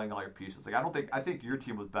ended up selling all your pieces. Like I think your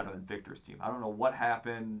team was better than Victor's team. I don't know what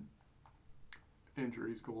happened.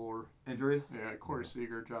 Injuries galore. Injuries? Yeah, Corey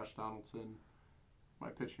Seager, Josh Donaldson. My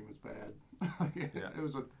pitching was bad. It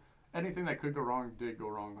was anything that could go wrong did go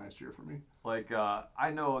wrong last year for me. Like, I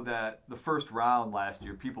know that the first round last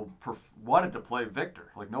year, people wanted to play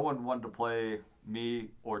Victor. Like, no one wanted to play me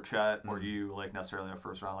or Chet or you, like, necessarily in the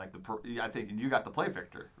first round. Like, I think you got to play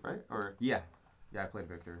Victor, right? Or Yeah, I played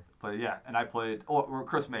Victor. And I played or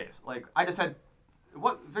Chris Mays. Like, I just had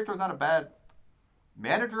Victor's not a bad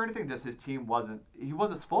manager or anything. Just his team wasn't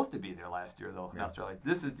supposed to be there last year, though, necessarily. Like,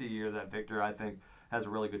 this is the year that Victor, I think, has a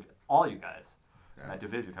really good – all you guys – that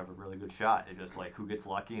division have a really good shot. It's just like who gets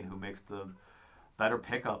lucky and who makes the better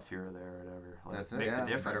pickups here or there or whatever. Like, that's make the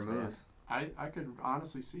difference, better moves. I could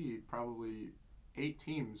honestly see probably 8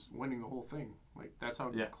 teams winning the whole thing. Like that's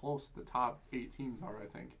how close the top 8 teams are. I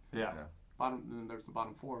think. Yeah. Then there's the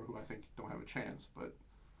bottom 4 who I think don't have a chance, but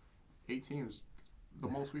 8 teams, the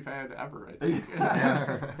most we've had ever. I think.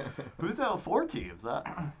 Who's out 4 teams?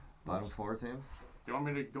 Bottom 4 teams. Do you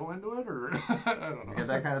want me to go into it, or I don't know? Get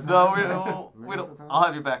that kind of time? No, we don't. I'll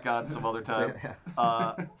have you back on some other time.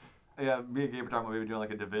 Yeah, me and Gabe were talking about maybe doing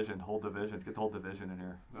like a whole division. Get the whole division in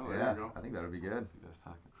here. Oh, there you go. I think that would be good. You guys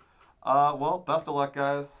talking. Well, best of luck,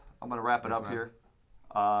 guys. I'm gonna wrap it up here.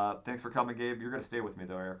 Thanks for coming, Gabe. You're gonna stay with me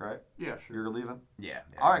though, Eric, right? Yeah, sure. You're leaving? Yeah.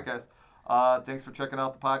 All right, guys. Thanks for checking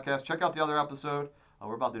out the podcast. Check out the other episode.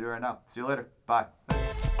 We're about to do it right now. See you later. Bye.